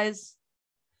siblings, guys.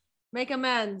 Make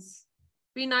amends.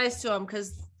 Be nice to them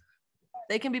because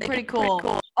they can be pretty cool.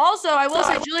 Also, I will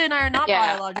say Julie and I are not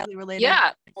biologically related.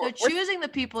 Yeah. So choosing the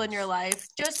people in your life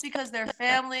just because they're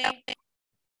family,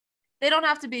 they don't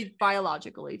have to be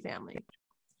biologically family.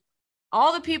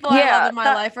 All the people I love in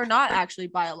my life are not actually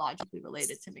biologically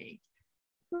related to me.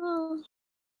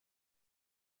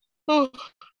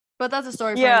 But that's a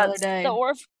story for another day.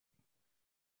 Oh,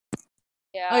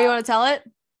 you want to tell it?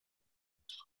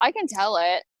 I can tell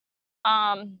it.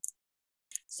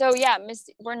 So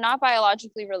we're not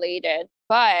biologically related,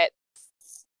 but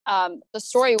the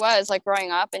story was like growing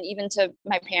up and even to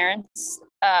my parents,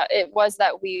 it was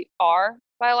that we are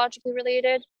biologically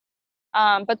related.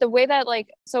 But the way that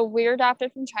so we're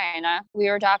adopted from China. We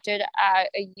were adopted at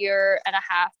 1.5 years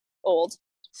old.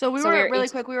 So we were really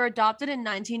quick. We were adopted in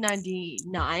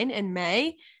 1999 in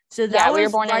May. So that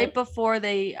was right before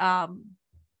they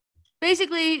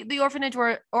basically the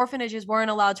orphanages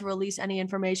weren't allowed to release any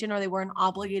information, or they weren't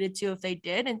obligated to if they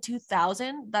did. In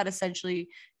 2000, that essentially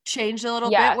changed a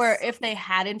little bit, where if they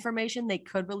had information, they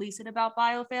could release it about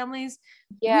bio families.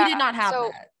 We did not have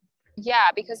that.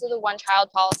 Yeah, because of the one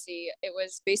child policy, it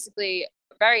was basically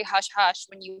very hush hush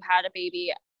when you had a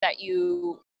baby that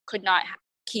you could not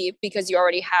keep because you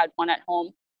already had one at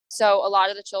home. So a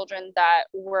lot of the children that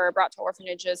were brought to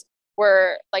orphanages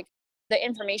were like, the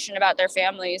information about their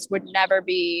families would never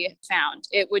be found.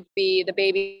 It would be the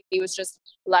baby was just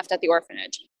left at the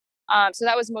orphanage. So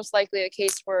that was most likely the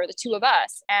case for the two of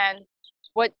us. And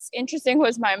what's interesting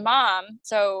was my mom,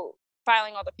 so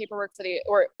filing all the paperwork for the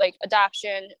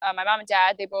adoption, my mom and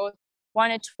dad, they both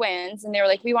wanted twins, and they were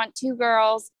like, we want 2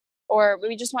 girls or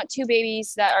we just want 2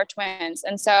 babies that are twins.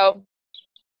 And so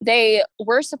they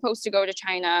were supposed to go to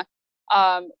China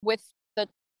with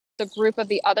the group of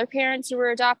the other parents who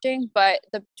were adopting, but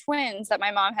the twins that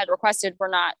my mom had requested were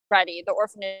not ready. The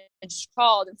orphanage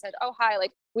called and said, oh, hi,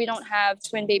 like we don't have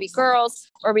twin baby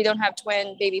girls, or we don't have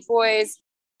twin baby boys.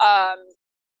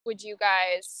 Would you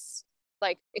guys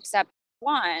like accept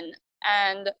one?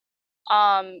 And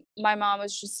my mom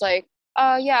was just like,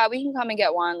 yeah, we can come and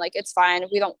get one. Like, it's fine.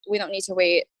 We don't need to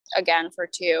wait again for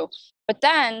 2. But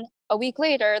then a week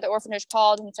later, the orphanage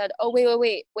called and said, oh,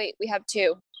 wait, we have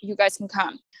 2. You guys can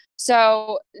come.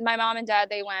 So my mom and dad,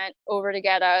 they went over to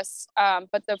get us.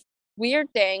 But the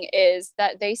weird thing is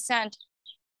that they sent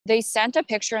a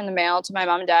picture in the mail to my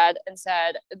mom and dad and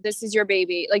said, this is your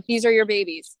baby. Like, these are your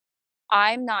babies.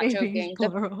 I'm not joking.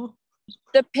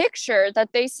 The picture that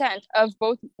they sent of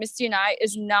both Misty and I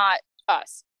is not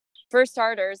us. For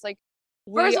starters, like,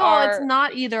 first of all, it's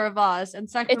not either of us. And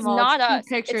second of all, not it's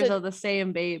 2 us. pictures of the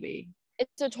same baby.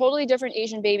 It's a totally different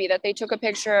Asian baby that they took a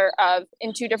picture of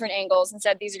in 2 different angles and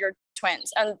said, these are your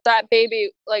twins. And that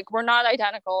baby, like, we're not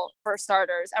identical for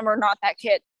starters, and we're not that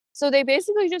kid. So they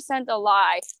basically just sent a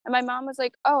lie. And my mom was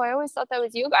like, oh, I always thought that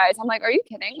was you guys. I'm like, are you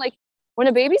kidding? Like, when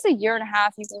a baby's a year and a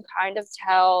half, you can kind of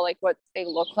tell like what they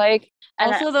look like.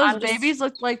 And also, those babies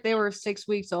looked like they were 6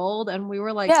 weeks old, and we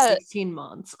were like 16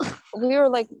 months. We were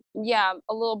like, yeah,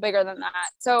 a little bigger than that.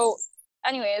 So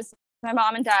anyways, my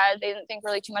mom and dad, they didn't think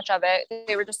really too much of it.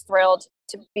 They were just thrilled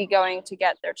to be going to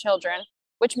get their children,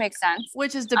 which makes sense.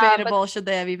 Which is debatable, should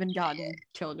they have even gotten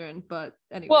children, but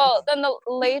anyway. Well, then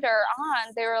later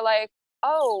on, they were like,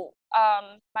 oh,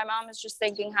 my mom is just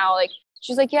thinking how, like,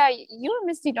 she's like, yeah, you and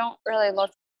Misty don't really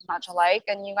look much alike,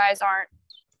 and you guys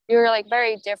you're like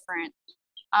very different.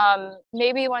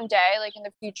 Maybe one day, like in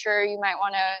the future, you might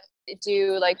want to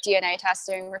do like DNA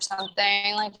testing or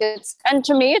something. Like, and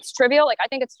to me, it's trivial. Like, I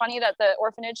think it's funny that the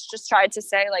orphanage just tried to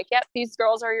say like, yep, these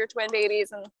girls are your twin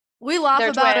babies, and we laugh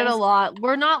about it a lot.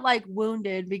 We're not like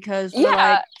wounded because we're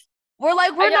not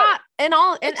in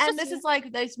all, and this is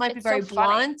like, this might be very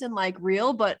blunt and like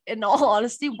real, but in all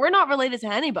honesty, we're not related to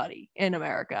anybody in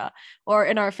America or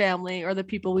in our family or the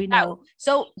people we know.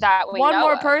 So that one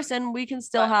more person, we can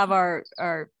still have our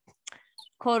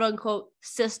quote unquote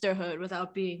sisterhood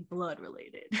without being blood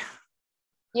related.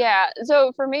 Yeah.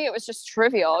 So for me, it was just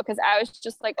trivial because I was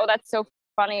just like, oh, that's so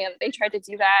funny. And they tried to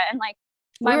do that. And like,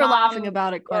 we were laughing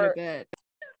about it quite a bit.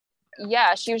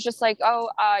 Yeah, she was just like, oh,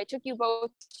 I took you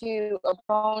both to a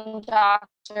bone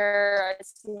doctor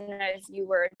as soon as you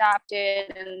were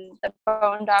adopted, and the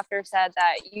bone doctor said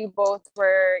that you both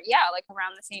were like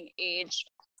around the same age.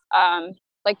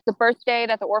 Like the birthday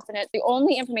that the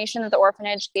only information that the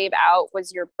orphanage gave out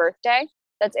was your birthday.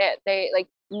 That's it. They like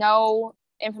no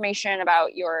information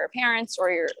about your parents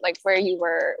or your like where you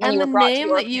were when and you were the brought name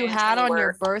to the that you had on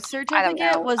your birth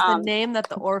certificate was the name that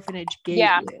the orphanage gave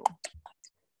you.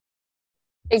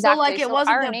 Exactly. So like, it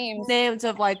wasn't the names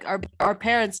of like our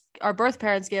parents, our birth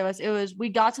parents gave us. It was, we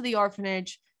got to the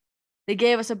orphanage, they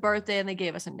gave us a birthday, and they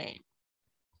gave us a name.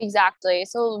 Exactly.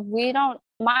 So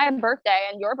my birthday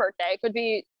and your birthday could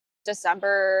be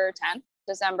December 10th,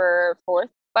 December 4th,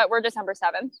 but we're December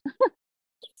 7th.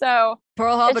 So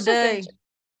Pearl Harbor Day.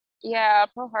 Yeah,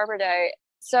 Pearl Harbor Day.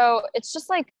 So it's just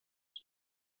like,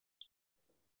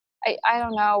 I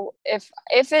don't know if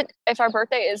our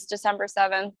birthday is December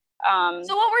 7th.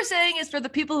 So what we're saying is, for the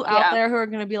people out there who are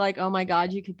going to be like, oh my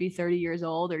God, you could be 30 years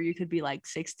old, or you could be like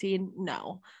 16.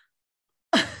 No.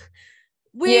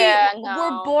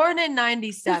 Were born in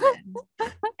 97.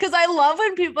 Because I love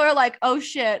when people are like, oh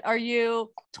shit, are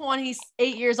you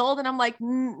 28 years old? And I'm like,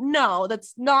 no,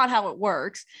 that's not how it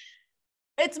works.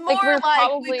 It's more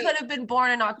like we could have been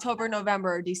born in October,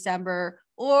 November, or December,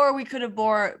 or we could have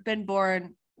been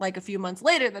born like a few months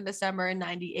later than December in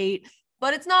 98.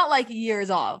 But it's not like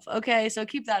years off. Okay. So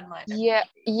keep that in mind.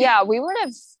 Yeah. We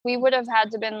would have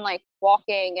had to been like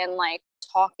walking and like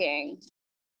talking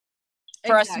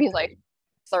for us to be like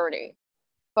 30.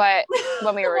 But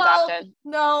when we were adopted.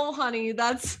 No, honey,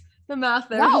 that's the math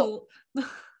there. No.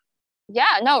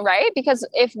 Yeah, no, right? Because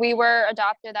if we were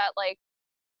adopted at like,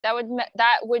 that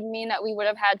would mean that we would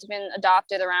have had to been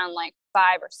adopted around like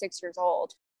 5 or 6 years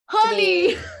old.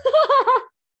 Honey.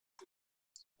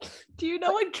 Do you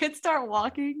know when kids start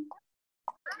walking?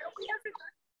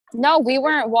 No, we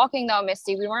weren't walking though,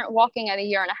 Misty. We weren't walking at a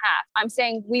year and a half. I'm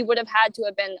saying we would have had to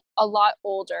have been a lot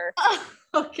older.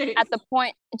 Okay. At the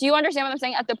point, do you understand what I'm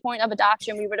saying? At the point of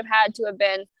adoption, we would have had to have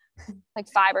been like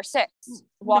 5 or 6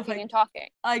 walking and talking.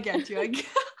 I get you.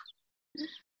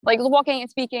 Like walking and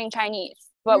speaking Chinese,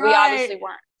 but we obviously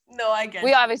weren't. No, I get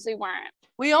we obviously weren't.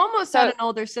 We almost had So an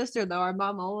older sister though. Our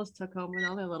mom almost took home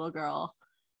another little girl.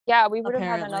 yeah, we would have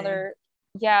had Apparently. another.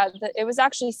 Yeah, it was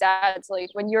actually sad. So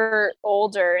like when you're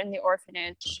older in the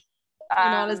orphanage, You're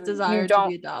not as you desired to be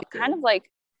don't adopted. kind of like,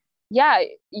 yeah,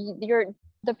 you're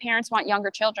the parents want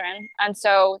younger children, and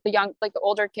so the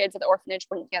older kids at the orphanage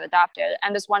wouldn't get adopted.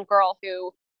 And this one girl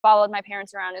who followed my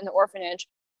parents around in the orphanage,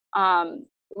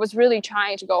 was really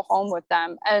trying to go home with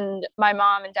them. And my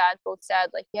mom and dad both said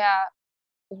like, yeah,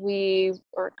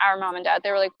 or our mom and dad,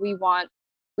 they were like, we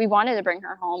wanted to bring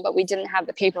her home, but we didn't have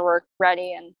the paperwork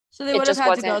ready, and So they it would have just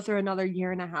had to go wasn't through another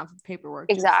year and a half of paperwork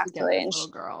just to get exactly. this And little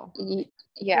girl.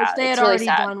 yeah, Which they had it's really already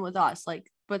sad. done with us,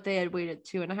 like, but they had waited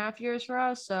 2.5 years for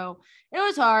us. So it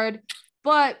was hard.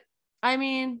 But I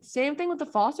mean, same thing with the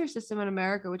foster system in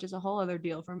America, which is a whole other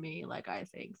deal for me. Like, I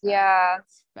think Yeah,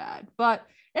 it's bad, but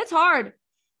it's hard.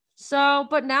 So,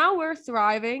 but now we're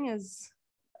thriving as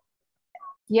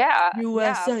yeah,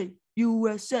 USA,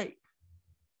 USA.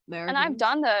 and I've Americans.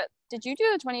 done did you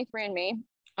do the 23andMe?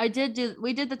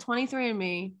 We did the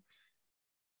 23andMe.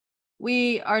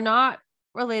 We are not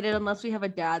related unless we have a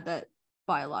dad that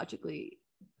biologically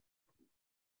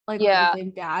like we have Yeah, the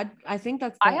same dad. I think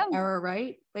that's I the have. error,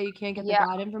 right? That you can't get the Yeah,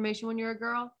 dad information when you're a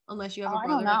girl unless you have oh, a I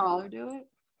don't brother or know. father do it.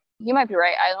 You might be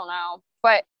right. I don't know,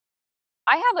 but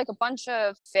I have like a bunch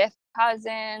of fifth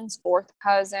cousins, fourth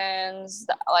cousins.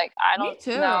 Like I Me don't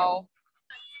too. know.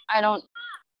 I don't.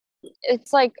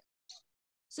 It's like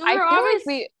So I we're feel like always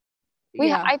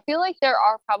yeah. I feel like there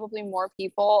are probably more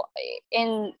people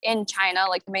in China,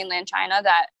 like the mainland China,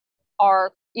 that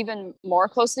are even more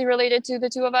closely related to the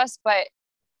two of us. But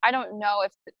I don't know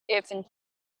if in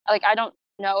like I don't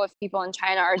know if people in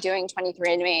China are doing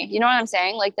 23andMe. You know what I'm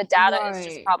saying? Like the data is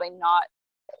just Right. probably not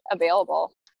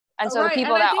available. And so the Right. And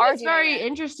people I that think are it's doing very it,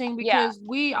 interesting yeah, because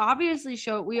we obviously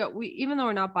show we even though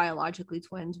we're not biologically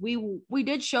twins, we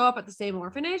did show up at the same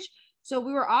orphanage. So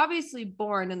we were obviously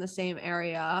born in the same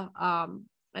area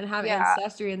and have yeah,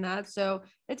 ancestry in that. So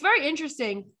it's very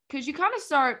interesting because you kind of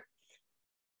start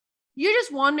you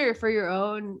just wonder for your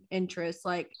own interests,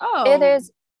 like, it oh,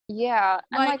 is, yeah,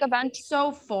 and like like eventually, it's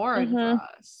so foreign for mm-hmm,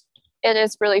 us. it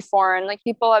is really foreign. Like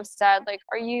people have said, like,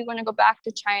 are you going to go back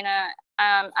to China?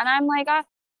 And I'm like,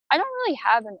 I don't really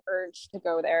have an urge to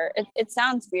go there. It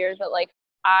sounds weird, but like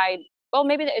I, well,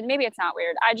 maybe it's not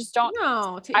weird. I just don't.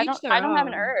 No, to each I their don't have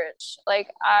an own. urge. Like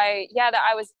yeah, that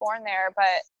I was born there, but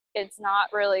it's not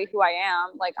really who I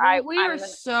am. Like Well, we are I'm,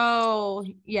 so,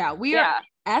 yeah, we are yeah,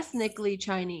 ethnically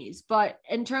Chinese, but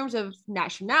in terms of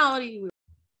nationality,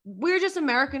 we're just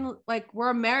American, like we're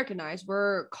Americanized.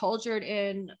 We're cultured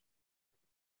in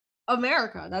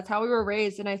America. That's how we were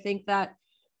raised. And I think that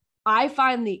I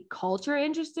find the culture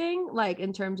interesting, like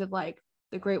in terms of like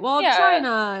the Great Wall of yeah,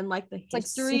 China and like the it's like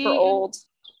super history. And old.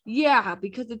 yeah,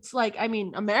 because it's like, I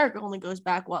mean, America only goes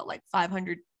back what, like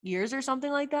 500 years or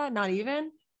something like that, not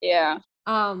even. Yeah,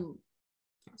 Um,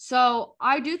 so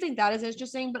I do think that is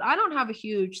interesting, but I don't have a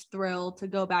huge thrill to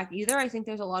go back either. I think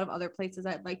there's a lot of other places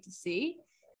I'd like to see.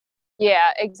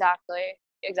 yeah, exactly,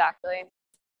 exactly.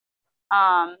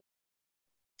 Um,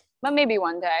 but maybe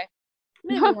one day.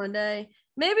 Maybe one day.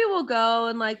 Maybe we'll go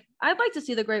and like I'd like to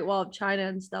see the Great Wall of China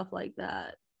and stuff like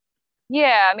that.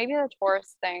 Yeah, maybe the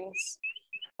tourist things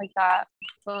like that.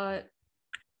 But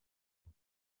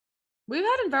we've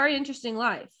had a very interesting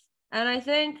life. And I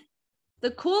think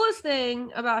the coolest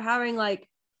thing about having like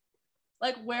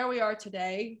where we are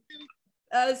today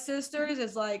as sisters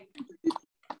is like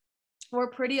we're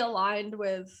pretty aligned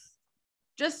with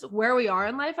just where we are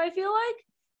in life, I feel like,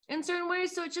 in certain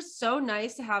ways. So it's just so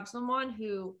nice to have someone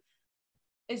who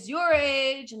is your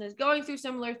age and is going through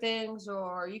similar things,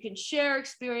 or you can share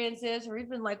experiences or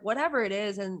even like whatever it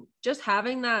is. And just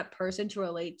having that person to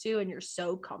relate to and you're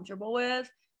so comfortable with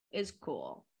is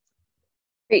cool.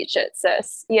 Preach it,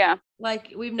 sis. Yeah,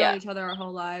 Like we've known yeah, each other our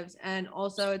whole lives. And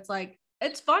also it's like,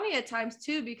 it's funny at times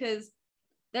too, because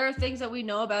there are things that we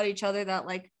know about each other that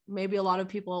like maybe a lot of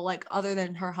people like other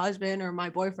than her husband or my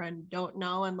boyfriend don't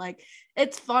know. And like,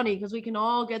 it's funny because we can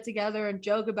all get together and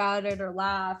joke about it or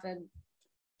laugh. And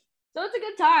so it's a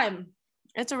good time.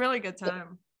 It's a really good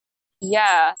time.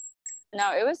 yeah.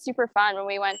 No, it was super fun when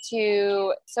we went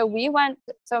to. So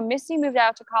Missy moved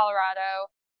out to Colorado,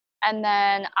 and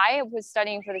then I was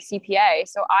studying for the CPA.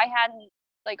 So I hadn't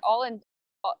like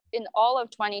in all of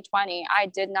 2020, I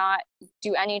did not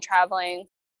do any traveling.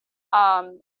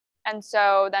 Um, and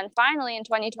so then finally in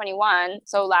 2021,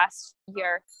 so last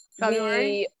year, February.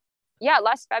 we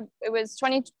it was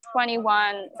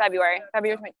 2021 February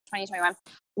 2021.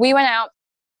 We went out,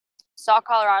 saw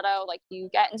Colorado. Like you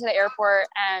get into the airport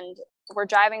and we're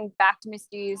driving back to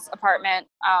Misty's apartment.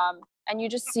 and you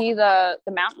just see the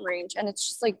mountain range, and it's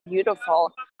just like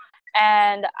beautiful.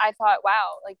 And I thought,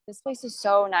 wow, like this place is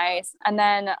so nice. And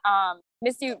then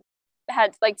Misty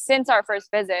had, like, since our first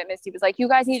visit, Misty was like, you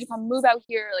guys need to come move out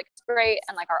here, like it's great.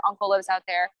 And like our uncle lives out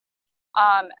there.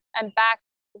 And back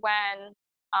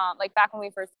when we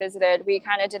first visited, we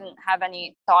kind of didn't have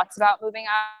any thoughts about moving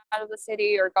out of the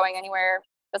city or going anywhere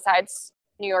besides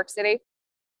New York City.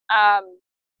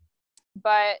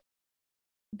 But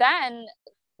then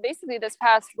basically this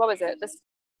past, what was it?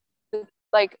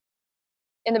 Like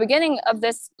in the beginning of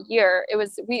this year,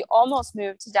 we almost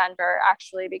moved to Denver,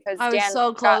 actually, because I was Dan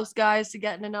so close, guys, to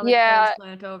getting another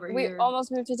transplant over here. We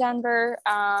almost moved to Denver.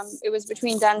 It was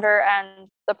between Denver and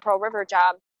the Pearl River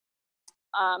job.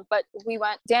 But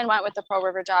Dan went with the Pearl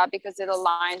River job because it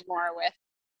aligned more with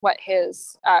what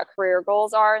his career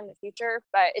goals are in the future.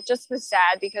 But it just was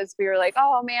sad because we were like,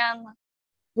 oh man,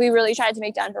 we really tried to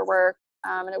make Denver work.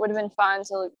 And it would have been fun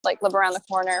to like live around the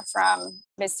corner from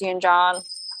Misty and John.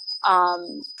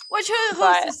 Which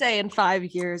who's to say in 5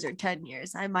 years or 10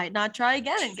 years I might not try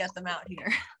again and get them out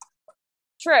here.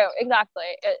 True, exactly.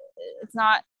 It's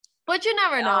not, but you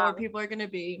never know where people are going to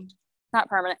be. Not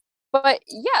permanent. But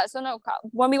yeah, so no,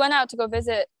 when we went out to go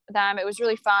visit them, it was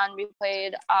really fun. We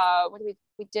played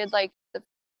we did like the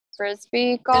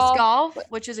frisbee golf. Disc golf,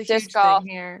 which is a huge thing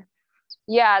here.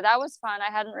 Yeah, that was fun.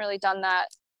 I hadn't really done that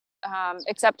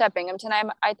except at Binghamton.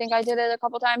 I think I did it a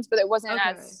couple times, but it wasn't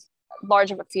as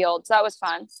large of a field, so that was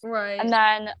fun. Right. And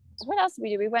then what else did we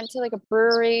do? We went to like a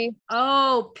brewery.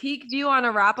 Oh, Peak View on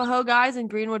Arapahoe, guys, in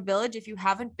Greenwood Village. If you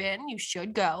haven't been, you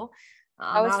should go.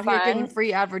 That was out fun. Here giving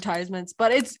free advertisements,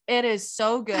 but it is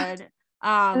so good.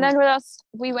 And then what else?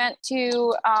 We went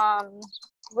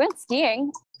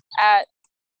skiing at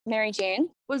Mary Jane.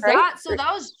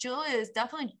 That was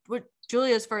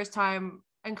Julia's first time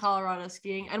in Colorado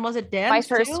skiing, and was it Dan's my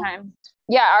first time?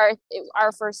 Yeah,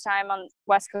 our first time on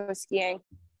West Coast skiing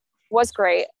was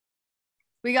great.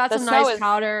 We got some nice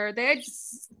powder.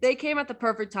 They came at the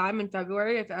perfect time in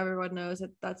February. If everyone knows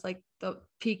that's like the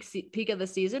peak of the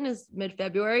season is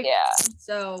mid-February. Yeah.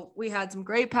 So we had some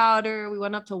great powder. We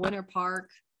went up to Winter Park.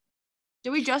 Did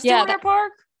we just do Winter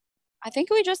Park? I think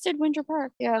we just did Winter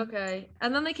Park. Yeah. Okay.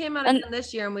 And then they came out again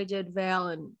this year, and we did Vail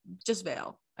and just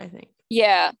Vail, I think.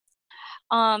 Yeah.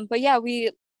 But yeah, we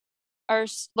are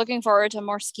looking forward to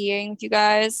more skiing with you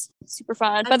guys. Super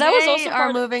fun. But that was also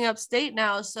are moving upstate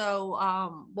now,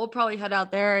 so we'll probably head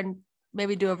out there and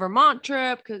maybe do a Vermont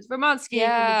trip, because Vermont skiing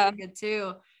is good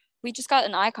too. We just got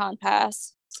an Icon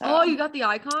pass. So. Oh, you got the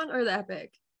Icon or the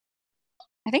Epic?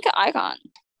 I think an Icon.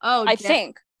 Oh, I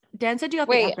think Dan said you got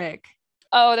the Epic.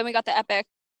 Oh, then we got the Epic.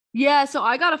 Yeah, so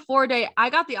I got a 4-day. I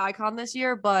got the Icon this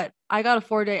year, but I got a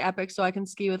 4-day Epic so I can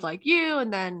ski with like you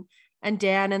and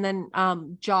Dan, and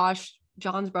then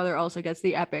John's brother also gets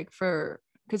the Epic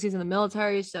because he's in the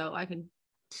military, so I can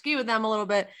ski with them a little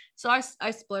bit. So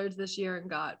I splurged this year and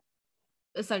got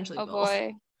essentially both.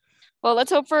 Boy. Well,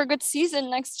 let's hope for a good season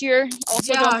next year.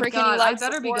 Also, don't break any legs. I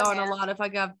better be going a lot if I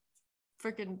got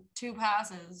freaking 2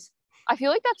 passes. I feel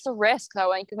like that's the risk though.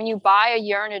 Like when you buy a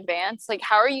year in advance, like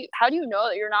how do you know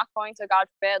that you're not going to, God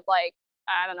forbid, like,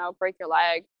 I don't know, break your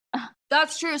leg?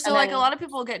 That's true. So like a lot of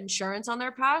people get insurance on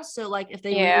their pass. So like if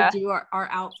they really are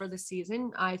out for the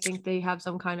season, I think they have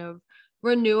some kind of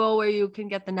renewal where you can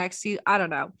get the next season. I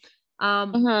don't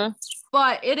know.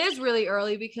 But it is really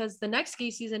early because the next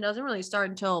ski season doesn't really start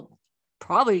until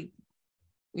probably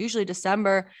usually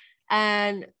December.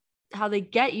 And how they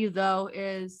get you though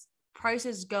is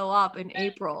prices go up in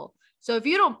April. So if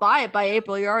you don't buy it by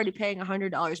April, you're already paying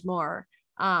 $100 more.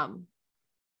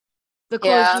 The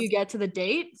closer you get to the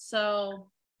date. So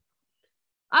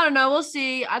I don't know. We'll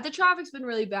see. The traffic's been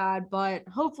really bad, but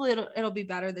hopefully it'll be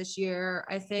better this year,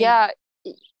 I think.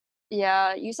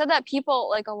 Yeah. You said that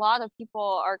a lot of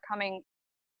people are coming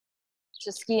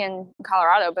to ski in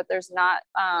Colorado, but there's not,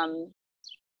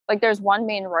 there's one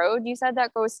main road you said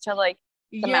that goes to like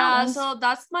the mountains. So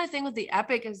that's my thing with the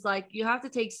Epic is like you have to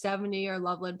take 70 or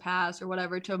Loveland Pass or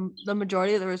whatever to the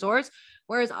majority of the resorts.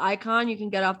 Whereas Icon, you can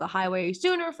get off the highway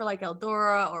sooner for like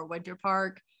Eldora or Winter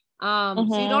Park. So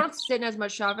you don't have to sit in as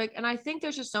much traffic. And I think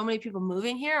there's just so many people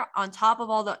moving here on top of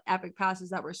all the Epic passes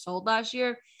that were sold last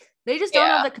year. They just don't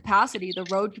have the capacity, the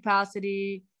road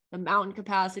capacity, the mountain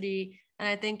capacity. And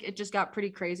I think it just got pretty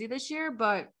crazy this year,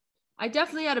 but I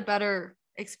definitely had a better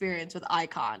experience with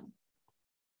Icon.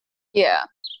 Yeah.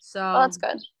 So that's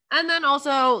good. And then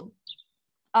also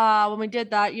when we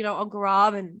did that, Uncle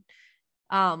Rob and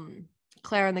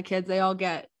Claire and the kids, they all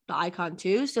get the Icon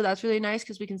too. So that's really nice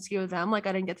because we can ski with them. Like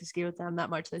I didn't get to ski with them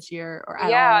that much this year or at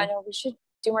all. I know. We should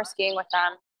do more skiing with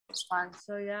them. It's fun.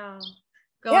 So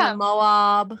go to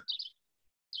Moab.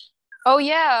 Oh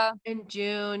yeah. in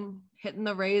June, hitting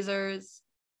the razors.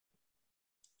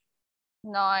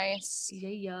 Nice.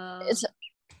 Yeah.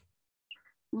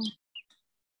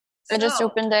 I just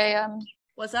opened a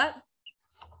What's that?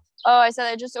 Oh, I said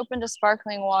I just opened a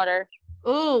sparkling water.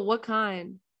 Ooh, what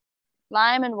kind?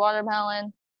 Lime and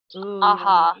watermelon. Ooh,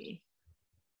 Aha. yummy.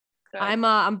 Good.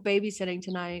 I'm babysitting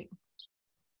tonight.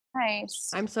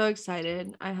 Nice. I'm so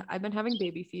excited. I've been having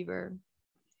baby fever.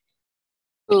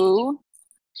 Ooh.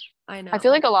 I know. I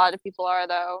feel like a lot of people are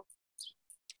though.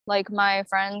 Like my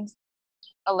friend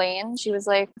Elaine, she was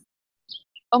like,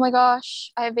 "Oh my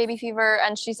gosh, I have baby fever,"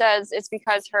 and she says it's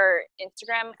because her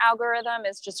Instagram algorithm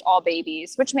is just all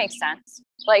babies, which makes sense.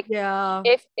 Like, Yeah.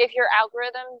 if your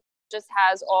algorithm just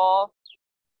has all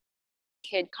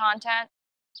kid content,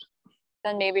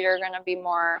 then maybe you're gonna be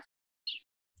more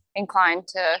inclined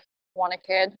to want a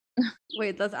kid.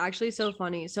 Wait, that's actually so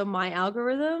funny. So my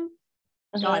algorithm,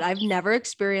 Mhm. God, I've never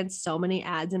experienced so many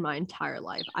ads in my entire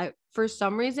life. For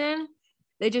some reason,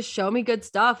 they just show me good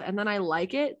stuff and then I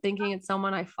like it, thinking it's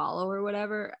someone I follow or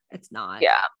whatever. It's not.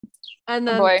 Yeah. And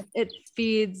Oh then boy. it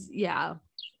feeds, yeah.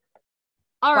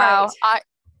 All Wow. right.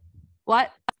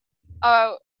 What?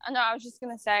 Oh no, I was just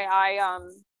gonna say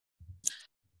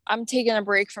I'm taking a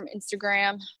break from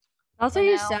Instagram. That's for what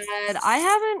you now. said.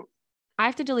 I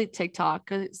have to delete TikTok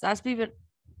because that's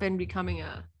been becoming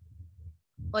a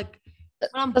like when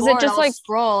I'm Does it bored, just I'll like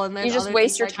scroll and there's you just other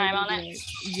waste things your I could time be on it? doing.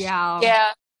 Yeah.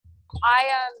 Yeah.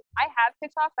 I have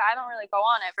TikTok, but I don't really go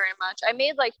on it very much. I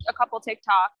made like a couple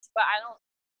TikToks, but I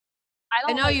I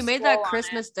don't know like you made that scroll on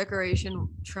Christmas decoration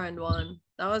trend one.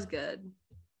 That was good.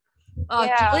 it.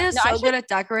 Yeah. Julia's No, I so should good at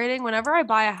decorating. Whenever I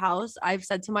buy a house, I've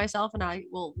said to myself, and I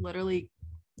will literally,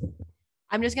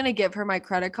 I'm just gonna give her my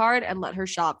credit card and let her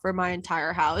shop for my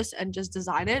entire house and just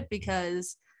design it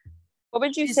because what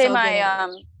would you she's say so good my at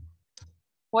it.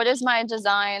 what is my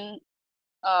design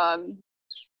um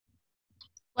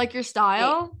Like your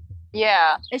style,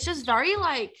 yeah. it's just very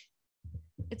like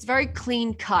it's very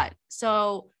clean cut.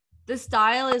 So the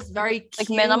style is very Like cute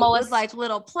with minimalist? like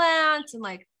little plants and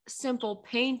like simple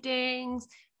paintings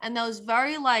and those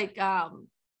very like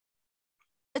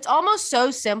it's almost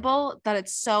so simple that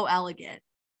it's so elegant.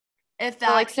 If So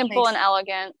like that simple makes and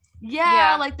elegant.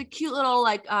 yeah, Yeah. like the cute little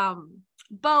like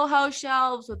boho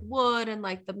shelves with wood and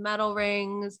like the metal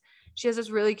rings. She has this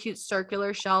really cute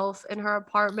circular shelf in her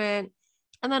apartment.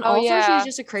 And then Oh also she's yeah.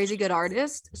 just a crazy good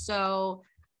artist. So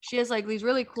she has like these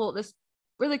this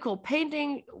really cool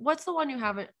painting. What's the one you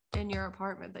have in your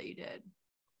apartment that you did?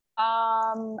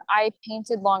 I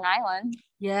painted Long Island.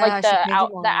 Yeah, Like she painted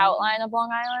the Long Island. outline of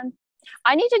Long Island.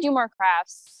 I need to do more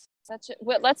crafts.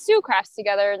 Let's do crafts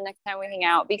together the next time we hang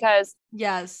out because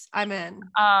Yes, I'm in.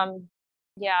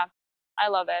 yeah, I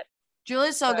love it.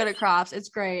 Julie's so good But at crafts. It's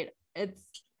great. It's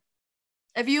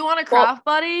if you want a well, craft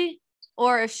buddy,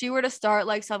 or if she were to start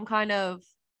like some kind of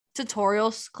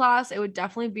tutorials class, it would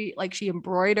definitely be like she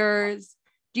embroiders.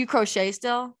 Do you crochet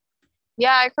still?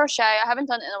 yeah, I crochet. I haven't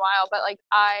done it in a while, but like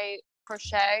I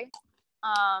crochet.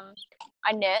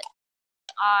 I knit.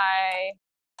 I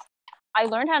I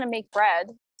learned how to make bread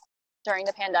during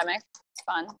the pandemic. It's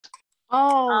fun.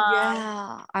 Oh Um,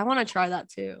 yeah, I want to try that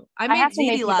too. I I made have some ziti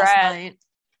Mickey last bread. night,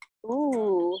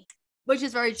 Ooh, which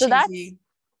is very so that's cheesy.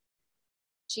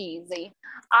 cheesy.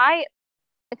 I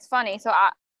It's funny. So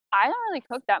I don't really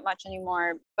cook that much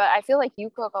anymore, but I feel like you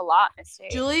cook a lot, Misty.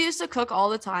 Julie used to cook all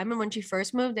the time, and when she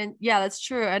first moved in, yeah, that's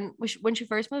true. And when she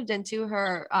first moved into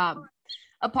her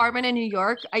apartment in New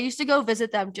York, I used to go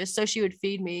visit them just so she would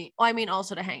feed me. Well, I mean,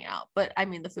 also to hang out, but I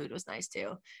mean, the food was nice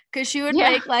too, because she would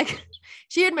Yeah. make like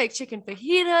she would make chicken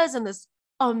fajitas and this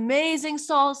amazing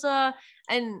salsa.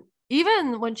 And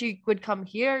even when she would come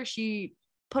here, she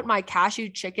put my cashew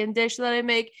chicken dish that I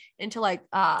make into like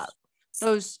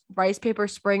those rice paper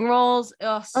spring rolls.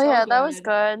 Oh, Oh so yeah, that was good.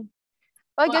 good.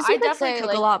 Well, I But guess I you could definitely say cook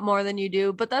a like, lot more than you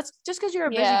do, but that's just because you're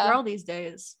a busy yeah, girl these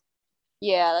days.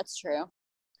 yeah, that's true.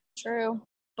 True.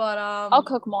 But I'll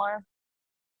cook more.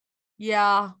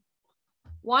 yeah.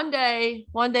 One day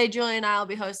Julie and I will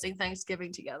be hosting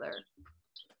Thanksgiving together.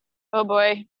 Oh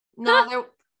boy. No, there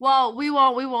well, we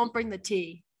won't bring the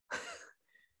tea.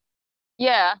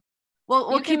 Yeah,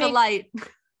 We'll you can keep it make light.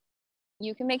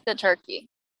 you can make the turkey.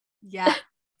 Yeah,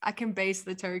 I can baste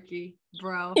the turkey,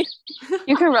 bro.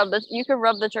 You can rub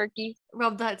the turkey.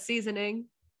 Rub that seasoning.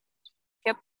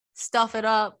 Yep. Stuff it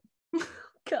up.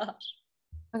 God.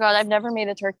 Oh God, I've never made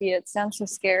a turkey. It sounds so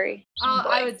scary. Oh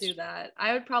I boy. would do that.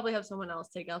 I would probably have someone else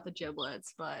take out the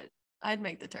giblets, but I'd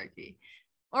make the turkey.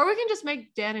 Or we can just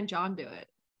make Dan and John do it.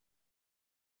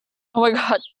 Oh my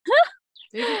God.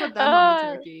 You can put them on the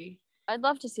turkey. I'd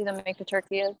love to see them make a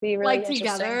turkey. It'd be really like interesting.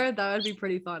 together. That would be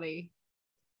pretty funny.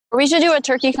 Or we should do a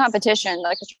turkey competition,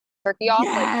 like a turkey off. Like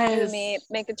you Yes. and me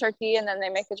make a turkey, and then they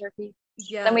make the turkey.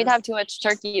 Yeah. Then we'd have too much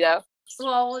turkey, though.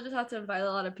 Well, we'll just have to invite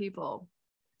a lot of people.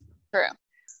 True.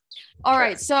 All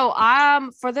right. So,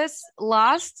 for this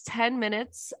last 10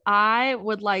 minutes, I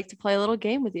would like to play a little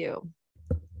game with you.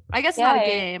 I guess it's not a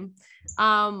game.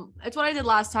 It's what I did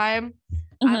last time.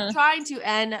 I'm trying to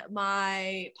end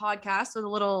my podcast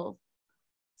with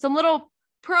some little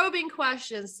probing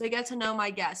questions to get to know my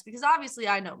guest, because obviously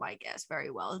I know my guest very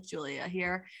well, Julia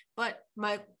here, but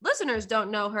my listeners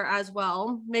don't know her as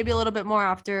well. Maybe a little bit more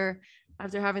after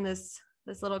having this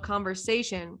little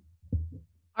conversation.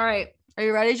 All right. Are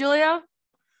you ready, Julia?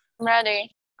 I'm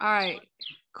ready. All right.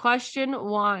 Question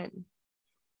 1.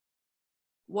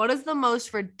 What is the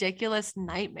most ridiculous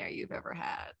nightmare you've ever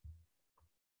had?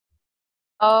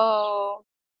 Oh.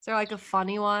 Is there like a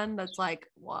funny one that's like,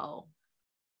 whoa,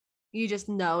 you just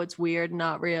know it's weird,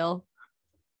 not real?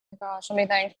 Oh my gosh, let me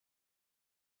think.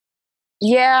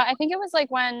 Yeah, I think it was like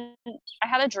when I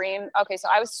had a dream. Okay, so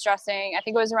I was stressing. I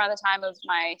think it was around the time of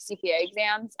my CPA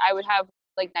exams. I would have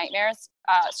like nightmares,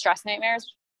 stress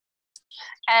nightmares.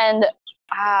 And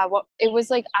what it was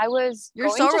like, I was You're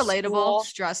going so to relatable. school.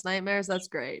 Stress nightmares. That's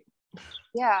great.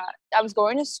 Yeah, I was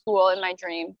going to school in my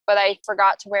dream, but I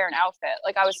forgot to wear an outfit.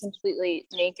 Like I was completely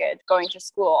naked going to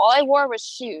school. All I wore was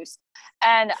shoes,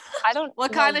 and I don't.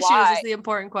 What know kind of why. shoes is the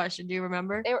important question? Do you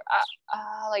remember? They were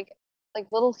like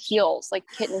little heels, like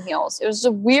kitten heels. It was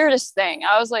the weirdest thing.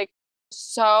 I was like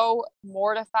so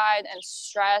mortified and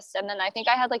stressed. And then I think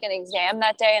I had like an exam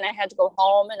that day, and I had to go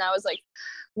home, and I was like,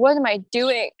 what am I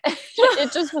doing?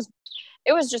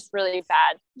 it was just really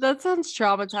bad. That sounds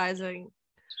traumatizing.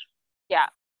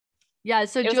 Yeah.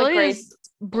 So Julia's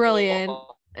brilliant,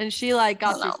 and she like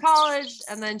got through college,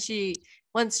 and then she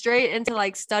went straight into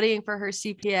like studying for her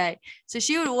CPA. So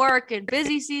she would work in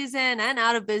busy season and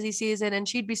out of busy season, and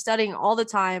she'd be studying all the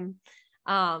time.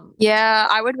 Yeah,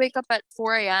 I would wake up at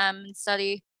 4 a.m. and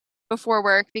study before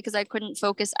work because I couldn't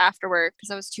focus after work because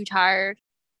I was too tired.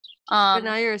 But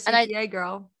now you're a CPA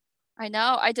girl. I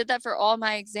know. I did that for all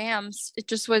my exams. It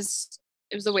was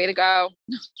the way to go.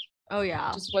 Oh yeah.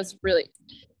 It just was really,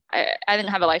 I didn't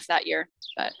have a life that year,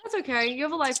 but that's okay. You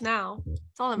have a life now.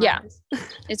 It's all that matters. Yeah,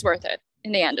 it's worth it.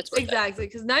 In the end, it's worth it. Exactly,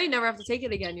 because now you never have to take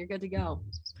it again. You're good to go.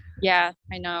 Yeah,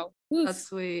 I know. Oof. That's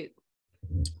sweet.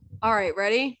 All right,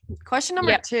 ready? Question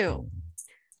number 2.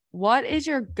 What is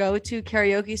your go-to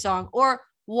karaoke song, or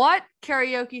what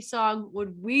karaoke song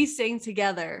would we sing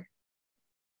together?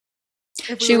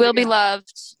 She Will Be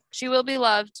Loved. She Will Be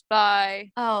Loved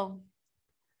by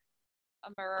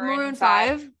Maroon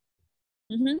 5.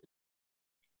 Mm-hmm.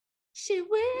 She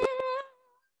will.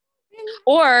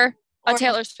 Or a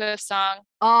Taylor Swift song.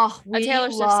 Oh, we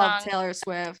love Taylor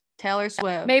Swift. Taylor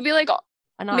Swift. Maybe like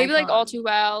All Too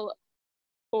Well,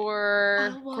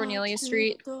 or Cornelia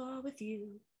Street. With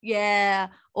you. Yeah.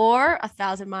 Or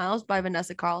 1,000 Miles by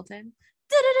Vanessa Carlton.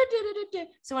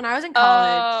 So when I was in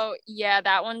college. Oh yeah,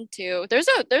 that one too. There's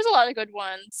a lot of good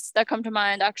ones that come to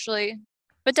mind actually,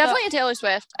 but definitely a Taylor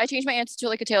Swift. I changed my answer to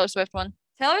like a Taylor Swift one.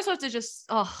 Taylor Swift is just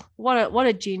what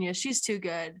a genius. She's too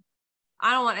good.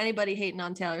 I don't want anybody hating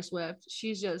on Taylor Swift.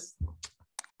 She's just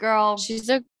girl. She's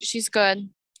good.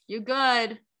 You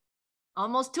good.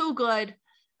 Almost too good.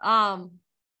 That's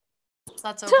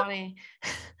so funny.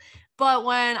 But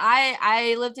when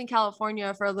I lived in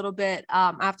California for a little bit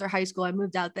after high school, I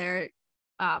moved out there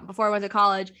before I went to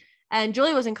college, and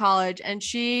Julie was in college, and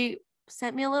she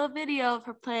sent me a little video of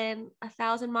her playing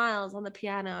 1,000 Miles on the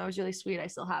piano. It was really sweet. I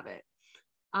still have it.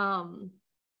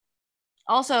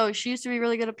 Also, she used to be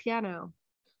really good at piano.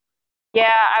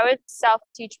 Yeah, I would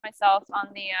self-teach myself on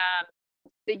the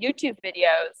YouTube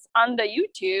videos. On the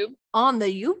YouTube.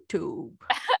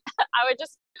 I would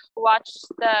just watch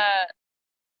the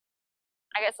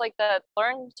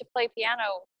learn to play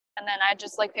piano, and then I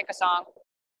just like pick a song.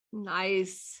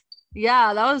 Nice.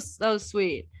 Yeah, that was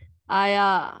sweet.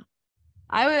 I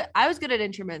was good at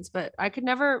instruments, but I could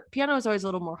never. Piano was always a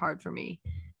little more hard for me.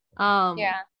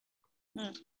 Yeah.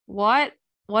 What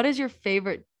is your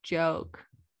favorite joke?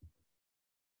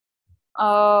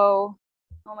 Oh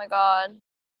my God.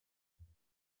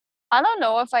 I don't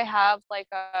know if I have like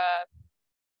a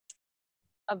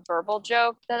verbal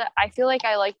joke that I feel like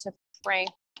I like to prank.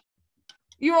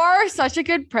 You are such a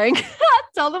good prank.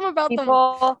 Tell them about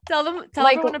tell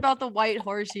everyone about the white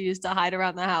horse you used to hide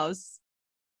around the house.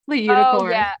 The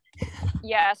unicorn. Oh,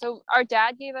 yeah. So our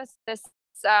dad gave us this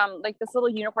this little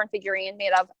unicorn figurine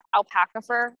made of alpaca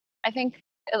fur. I think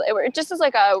it just is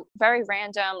like a very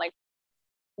random like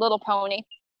little pony.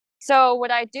 So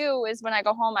what I do is when I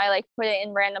go home, I like put it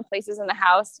in random places in the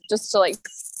house just to like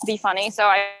be funny. So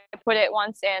I put it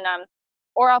once in,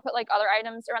 or I'll put like other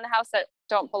items around the house that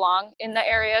don't belong in the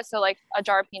area. So like a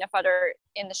jar of peanut butter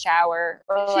in the shower,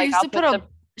 or like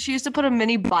She used to put a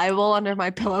mini Bible under my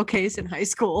pillowcase in high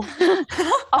school.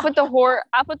 I'll put the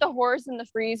horse in the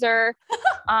freezer.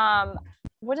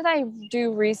 What did I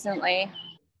do recently?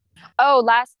 Oh,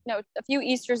 a few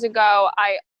Easters ago,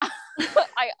 I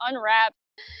I unwrapped.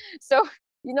 So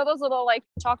you know those little like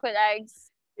chocolate eggs?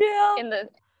 Yeah. In the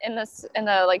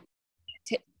like,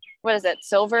 what is it?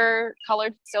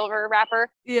 Colored silver wrapper.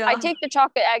 Yeah. I take the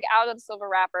chocolate egg out of the silver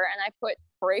wrapper and I put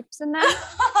grapes in them,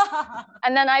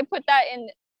 and then I put that in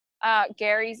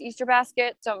Gary's Easter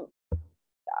basket. So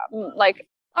like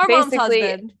our mom's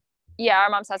husband. Yeah, our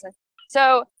mom's husband.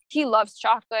 So he loves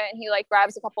chocolate and he like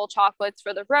grabs a couple chocolates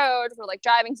for the road. We're like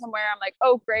driving somewhere. I'm like,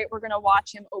 oh great, we're gonna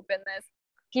watch him open this.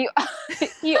 He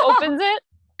he opens it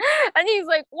and he's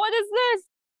like, what is this?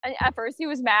 And at first he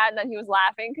was mad and then he was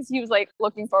laughing because he was like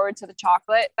looking forward to the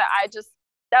chocolate. But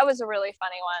that was a really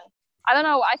funny one. I don't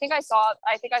know. I think I saw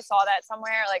that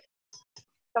somewhere. Like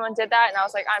someone did that and I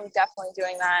was like, I'm definitely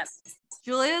doing that.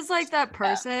 Julia's like that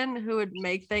person who would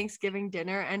make Thanksgiving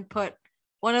dinner and put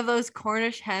one of those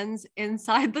Cornish hens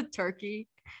inside the turkey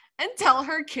and tell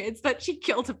her kids that she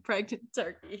killed a pregnant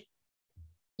turkey.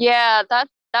 Yeah, that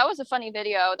was a funny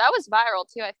video. That was viral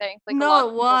too, I think. Like no,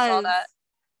 it was. Saw that.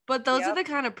 But those are the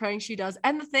kind of pranks she does.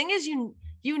 And the thing is, you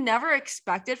never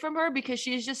expect it from her because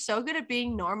she's just so good at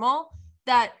being normal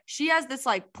that she has this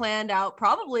like planned out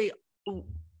probably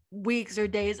weeks or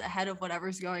days ahead of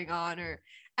whatever's going on,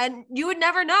 and you would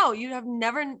never know. You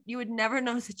would never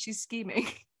know that she's scheming.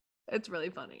 It's really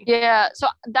funny. Yeah, so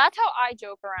that's how I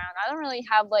joke around. I don't really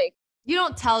have like, you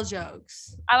don't tell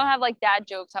jokes. I don't have like dad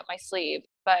jokes up my sleeve,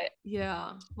 but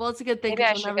yeah. Well, it's a good thing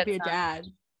because you'll never be a dad.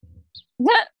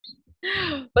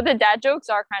 But the dad jokes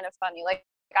are kind of funny. Like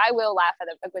I will laugh at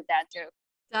a good dad joke.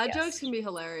 Dad jokes can be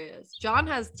hilarious. John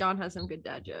has some good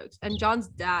dad jokes, and John's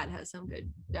dad has some good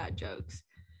dad jokes.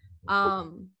 All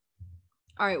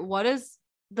right, what is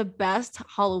the best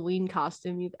Halloween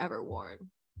costume you've ever worn?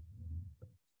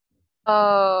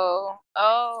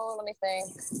 Let me think.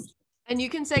 And you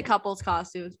can say couples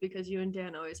costumes because you and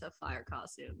Dan always have fire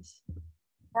costumes.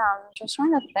 Yeah, I'm just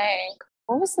trying to think.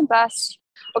 What was the best?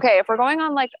 Okay, if we're going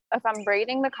on like, if I'm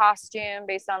rating the costume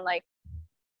based on like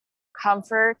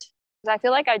comfort, because I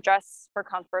feel like I dress for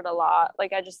comfort a lot.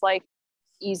 Like I just like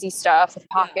easy stuff with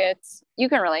pockets. Yeah. You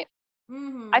can relate.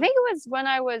 Mm-hmm. I think it was when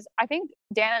I think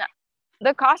Dan and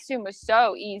the costume was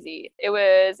so easy. It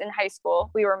was in high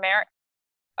school. We were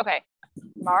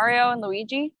Mario and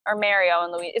Luigi, or Mario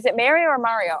and Luigi. Is it Mario or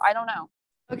Mario? I don't know.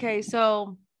 Okay,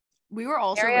 so we were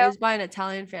also raised by an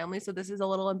Italian family, so this is a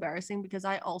little embarrassing because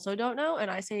I also don't know,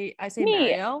 and I say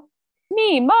Mario.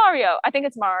 Mario. I think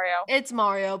it's Mario. It's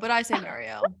Mario, but I say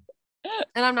Mario.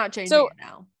 And I'm not changing it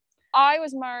now. I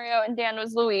was Mario and Dan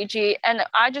was Luigi, and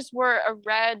I just wore a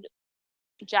red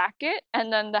jacket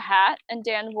and then the hat, and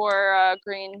Dan wore a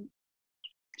green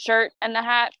shirt and the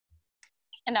hat.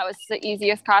 And that was the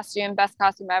easiest costume, best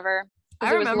costume ever.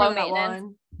 I remember that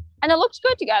one. And it looked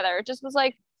good together. It just was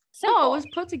like simple. No, it was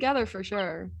put together for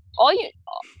sure. All you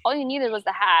needed was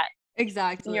the hat.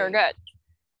 Exactly. And you were good.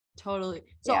 Totally.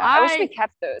 So yeah, I wish we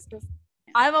kept those.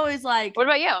 I've always like, what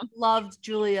about you? Loved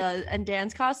Julia and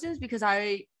Dan's costumes because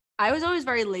I was always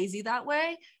very lazy that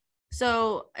way.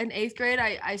 So in 8th grade,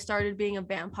 I started being a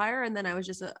vampire, and then I was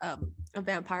just a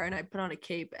vampire, and I put on a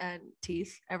cape and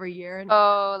teeth every year. And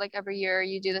like every year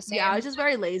you do the same? Yeah, I was just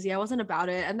very lazy. I wasn't about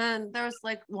it. And then there was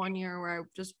like one year where I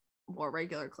just wore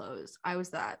regular clothes. I was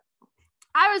that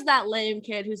lame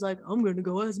kid who's like, I'm gonna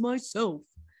go as myself.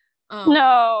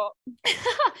 No.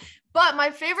 But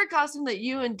my favorite costume that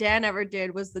you and Dan ever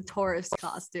did was the tourist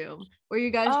costume, where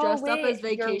you guys dressed up as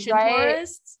vacation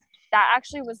tourists. That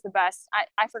actually was the best.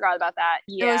 I forgot about that.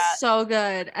 Yeah. It was so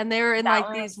good. And they were in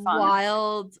like these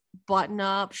wild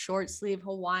button-up, short-sleeve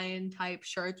Hawaiian type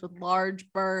shirts with large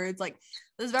birds. Like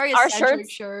those very eccentric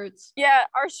shirts. Yeah,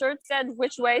 our shirt said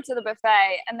which way to the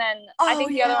buffet. And then I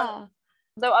think the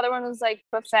other one was like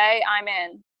buffet, I'm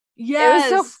in.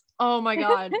 Yes. Oh my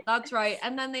God. That's right.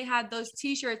 And then they had those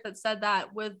t-shirts that said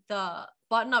that with the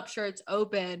button-up shirts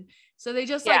open. So they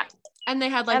just like, and they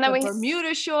had like the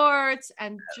Bermuda shorts,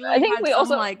 and Julie had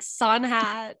some like sun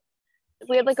hat.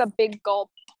 We had like a big gulp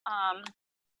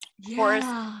horse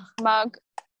mug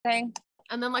thing.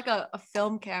 And then like a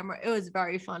film camera. It was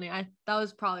very funny. That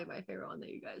was probably my favorite one that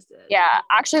you guys did. Yeah,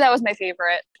 actually that was my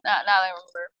favorite. Now that I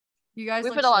remember. You guys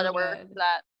put a lot of work for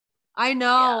that. I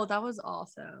know. Yeah. That was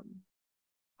awesome.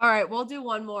 All right, we'll do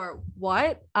one more.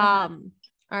 What?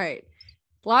 All right.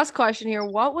 Last question here.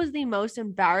 What was the most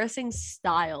embarrassing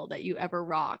style that you ever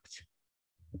rocked?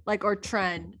 Like, or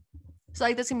trend? So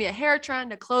like this can be a hair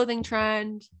trend, a clothing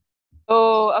trend.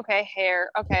 Oh, okay. Hair.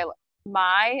 Okay.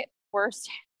 My worst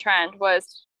trend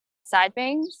was side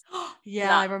bangs.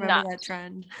 Yeah, I remember that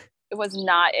trend. It was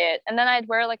not it. And then I'd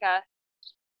wear like a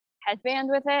headband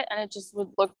with it, and it just would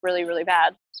look really, really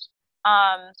bad.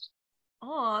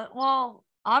 Oh, well,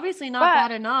 obviously not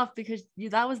bad enough because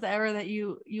that was the era that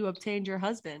you obtained your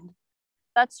husband.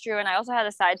 That's true. And I also had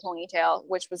a side ponytail,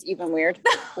 which was even weirder.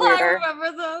 I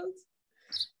remember those.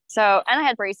 So, and I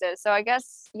had braces. So I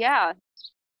guess, yeah,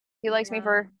 he likes me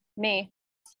for me.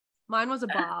 Mine was a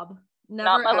bob. Never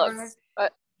not my ever. looks,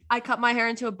 but I cut my hair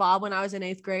into a bob when I was in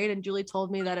 8th grade, and Julie told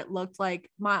me that it looked like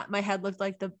my head looked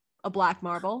like a black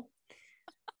marble.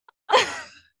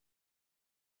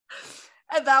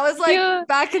 And that was like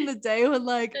back in the day when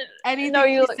like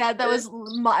anything you said that was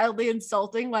mildly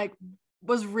insulting, like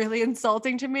was really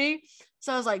insulting to me.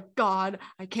 So I was like, God,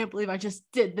 I can't believe I just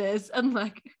did this. And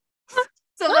like,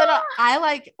 so then I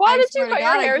like, why I did you cut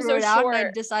your hair so short? And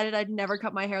I decided I'd never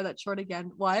cut my hair that short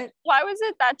again. What? Why was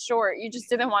it that short? You just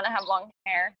didn't want to have long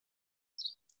hair.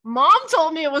 Mom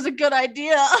told me it was a good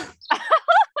idea.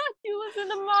 You listen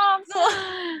to mom.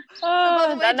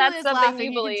 So that's something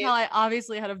laughing, you can tell I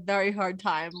obviously had a very hard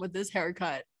time with this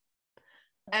haircut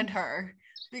and her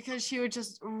because she would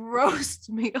just roast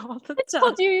me all the time. I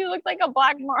told you look like a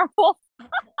black marble.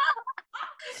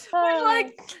 Which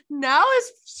like now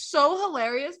is so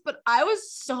hilarious, but I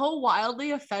was so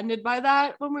wildly offended by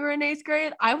that when we were in 8th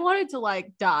grade. I wanted to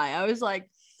like die. I was like,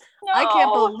 no. I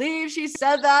can't believe she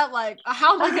said that. Like,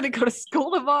 how am I going to go to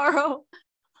school tomorrow?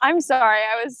 I'm sorry.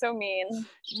 I was so mean.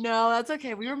 No, that's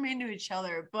okay. We were mean to each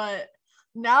other, but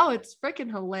now it's freaking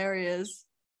hilarious.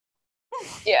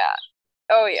 Yeah.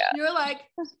 Oh, yeah. You're like,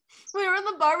 we were in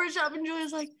the barbershop and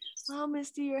Julia's like, oh,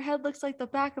 Misty, your head looks like the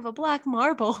back of a black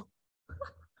marble.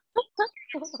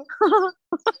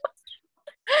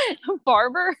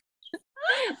 Barber?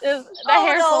 Hair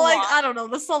salon. Like, I don't know,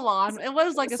 the salon. It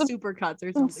was like a Supercuts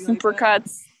or something.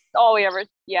 Supercuts. All we ever,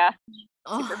 yeah.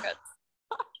 Supercuts.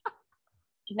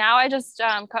 Now I just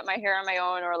cut my hair on my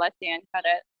own or let Dan cut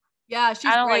it. Yeah,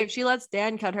 she's brave. She lets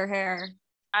Dan cut her hair.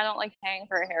 I don't like paying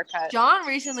for a haircut. John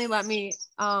recently let me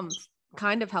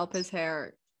kind of help his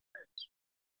hair.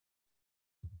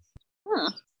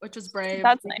 Which was brave.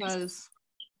 That's nice.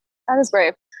 That is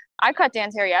brave. I cut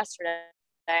Dan's hair yesterday.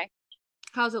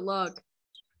 How's it look?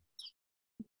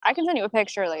 I can send you a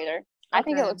picture later. Okay. I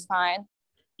think it looks fine.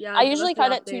 Yeah, I usually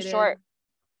cut it too short,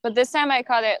 but this time I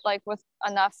cut it like with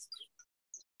enough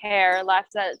hair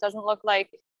left that it doesn't look like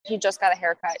he just got a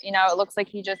haircut. You know, it looks like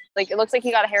he got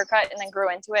a haircut and then grew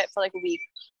into it for like a week.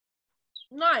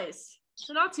 Nice.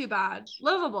 So not too bad.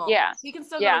 Livable. Yeah. He can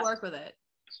still go to work with it.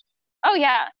 Oh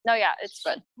yeah. No, yeah, it's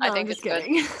good. No, I think it's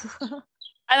kidding. Good.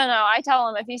 I don't know. I tell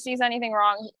him if he sees anything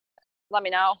wrong, let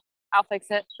me know. I'll fix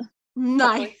it.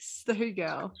 Nice. There you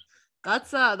go.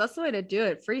 That's the way to do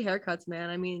it. Free haircuts, man.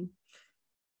 I mean,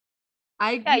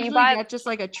 I usually get just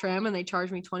like a trim and they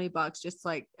charge me $20 just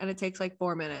like, and it takes like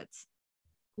 4 minutes.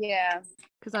 Yeah.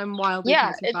 Because I'm wildly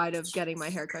terrified of getting my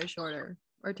hair cut shorter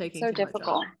or taking so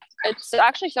difficult. It's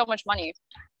actually so much money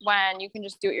when you can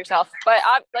just do it yourself. But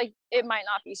it might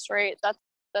not be straight. That's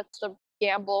the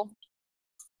gamble.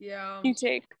 Yeah. You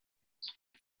take.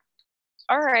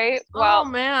 All right. Well, oh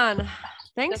man.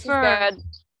 Thanks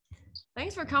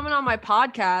for coming on my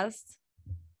podcast.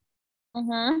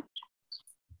 Mm-hmm.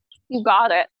 You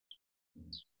got it.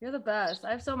 You're the best.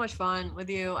 I have so much fun with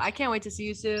you. I can't wait to see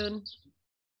you soon.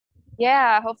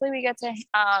 Yeah, hopefully we get to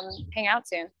hang out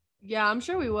soon. Yeah, I'm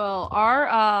sure we will.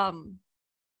 Our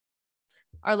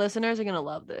listeners are gonna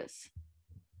love this.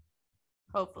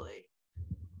 Hopefully.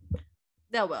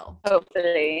 They will.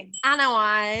 Hopefully.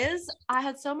 Anyways, I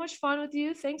had so much fun with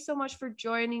you. Thanks so much for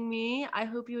joining me. I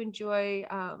hope you enjoy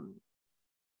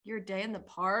your day in the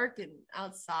park and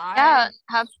outside. Yeah,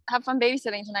 have fun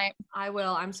babysitting tonight. I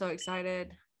will. I'm so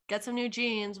excited. Get some new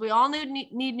jeans. We all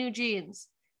need new jeans.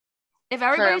 If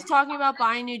everybody's talking about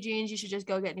buying new jeans, you should just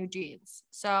go get new jeans.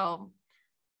 So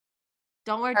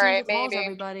don't wear jeans with holes,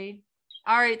 everybody.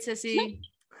 All right, sissy.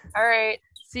 All right.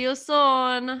 See you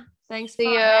soon. Thanks for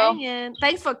hanging.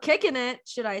 Thanks for kicking it,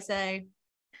 should I say.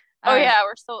 All right. Yeah,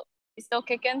 we still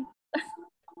kicking.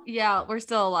 Yeah, we're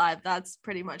still alive. That's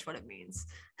pretty much what it means.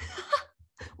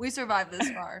 We survived this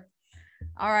far.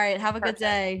 All right. Have a good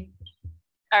day.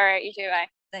 All right. You too. Bye.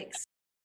 Thanks.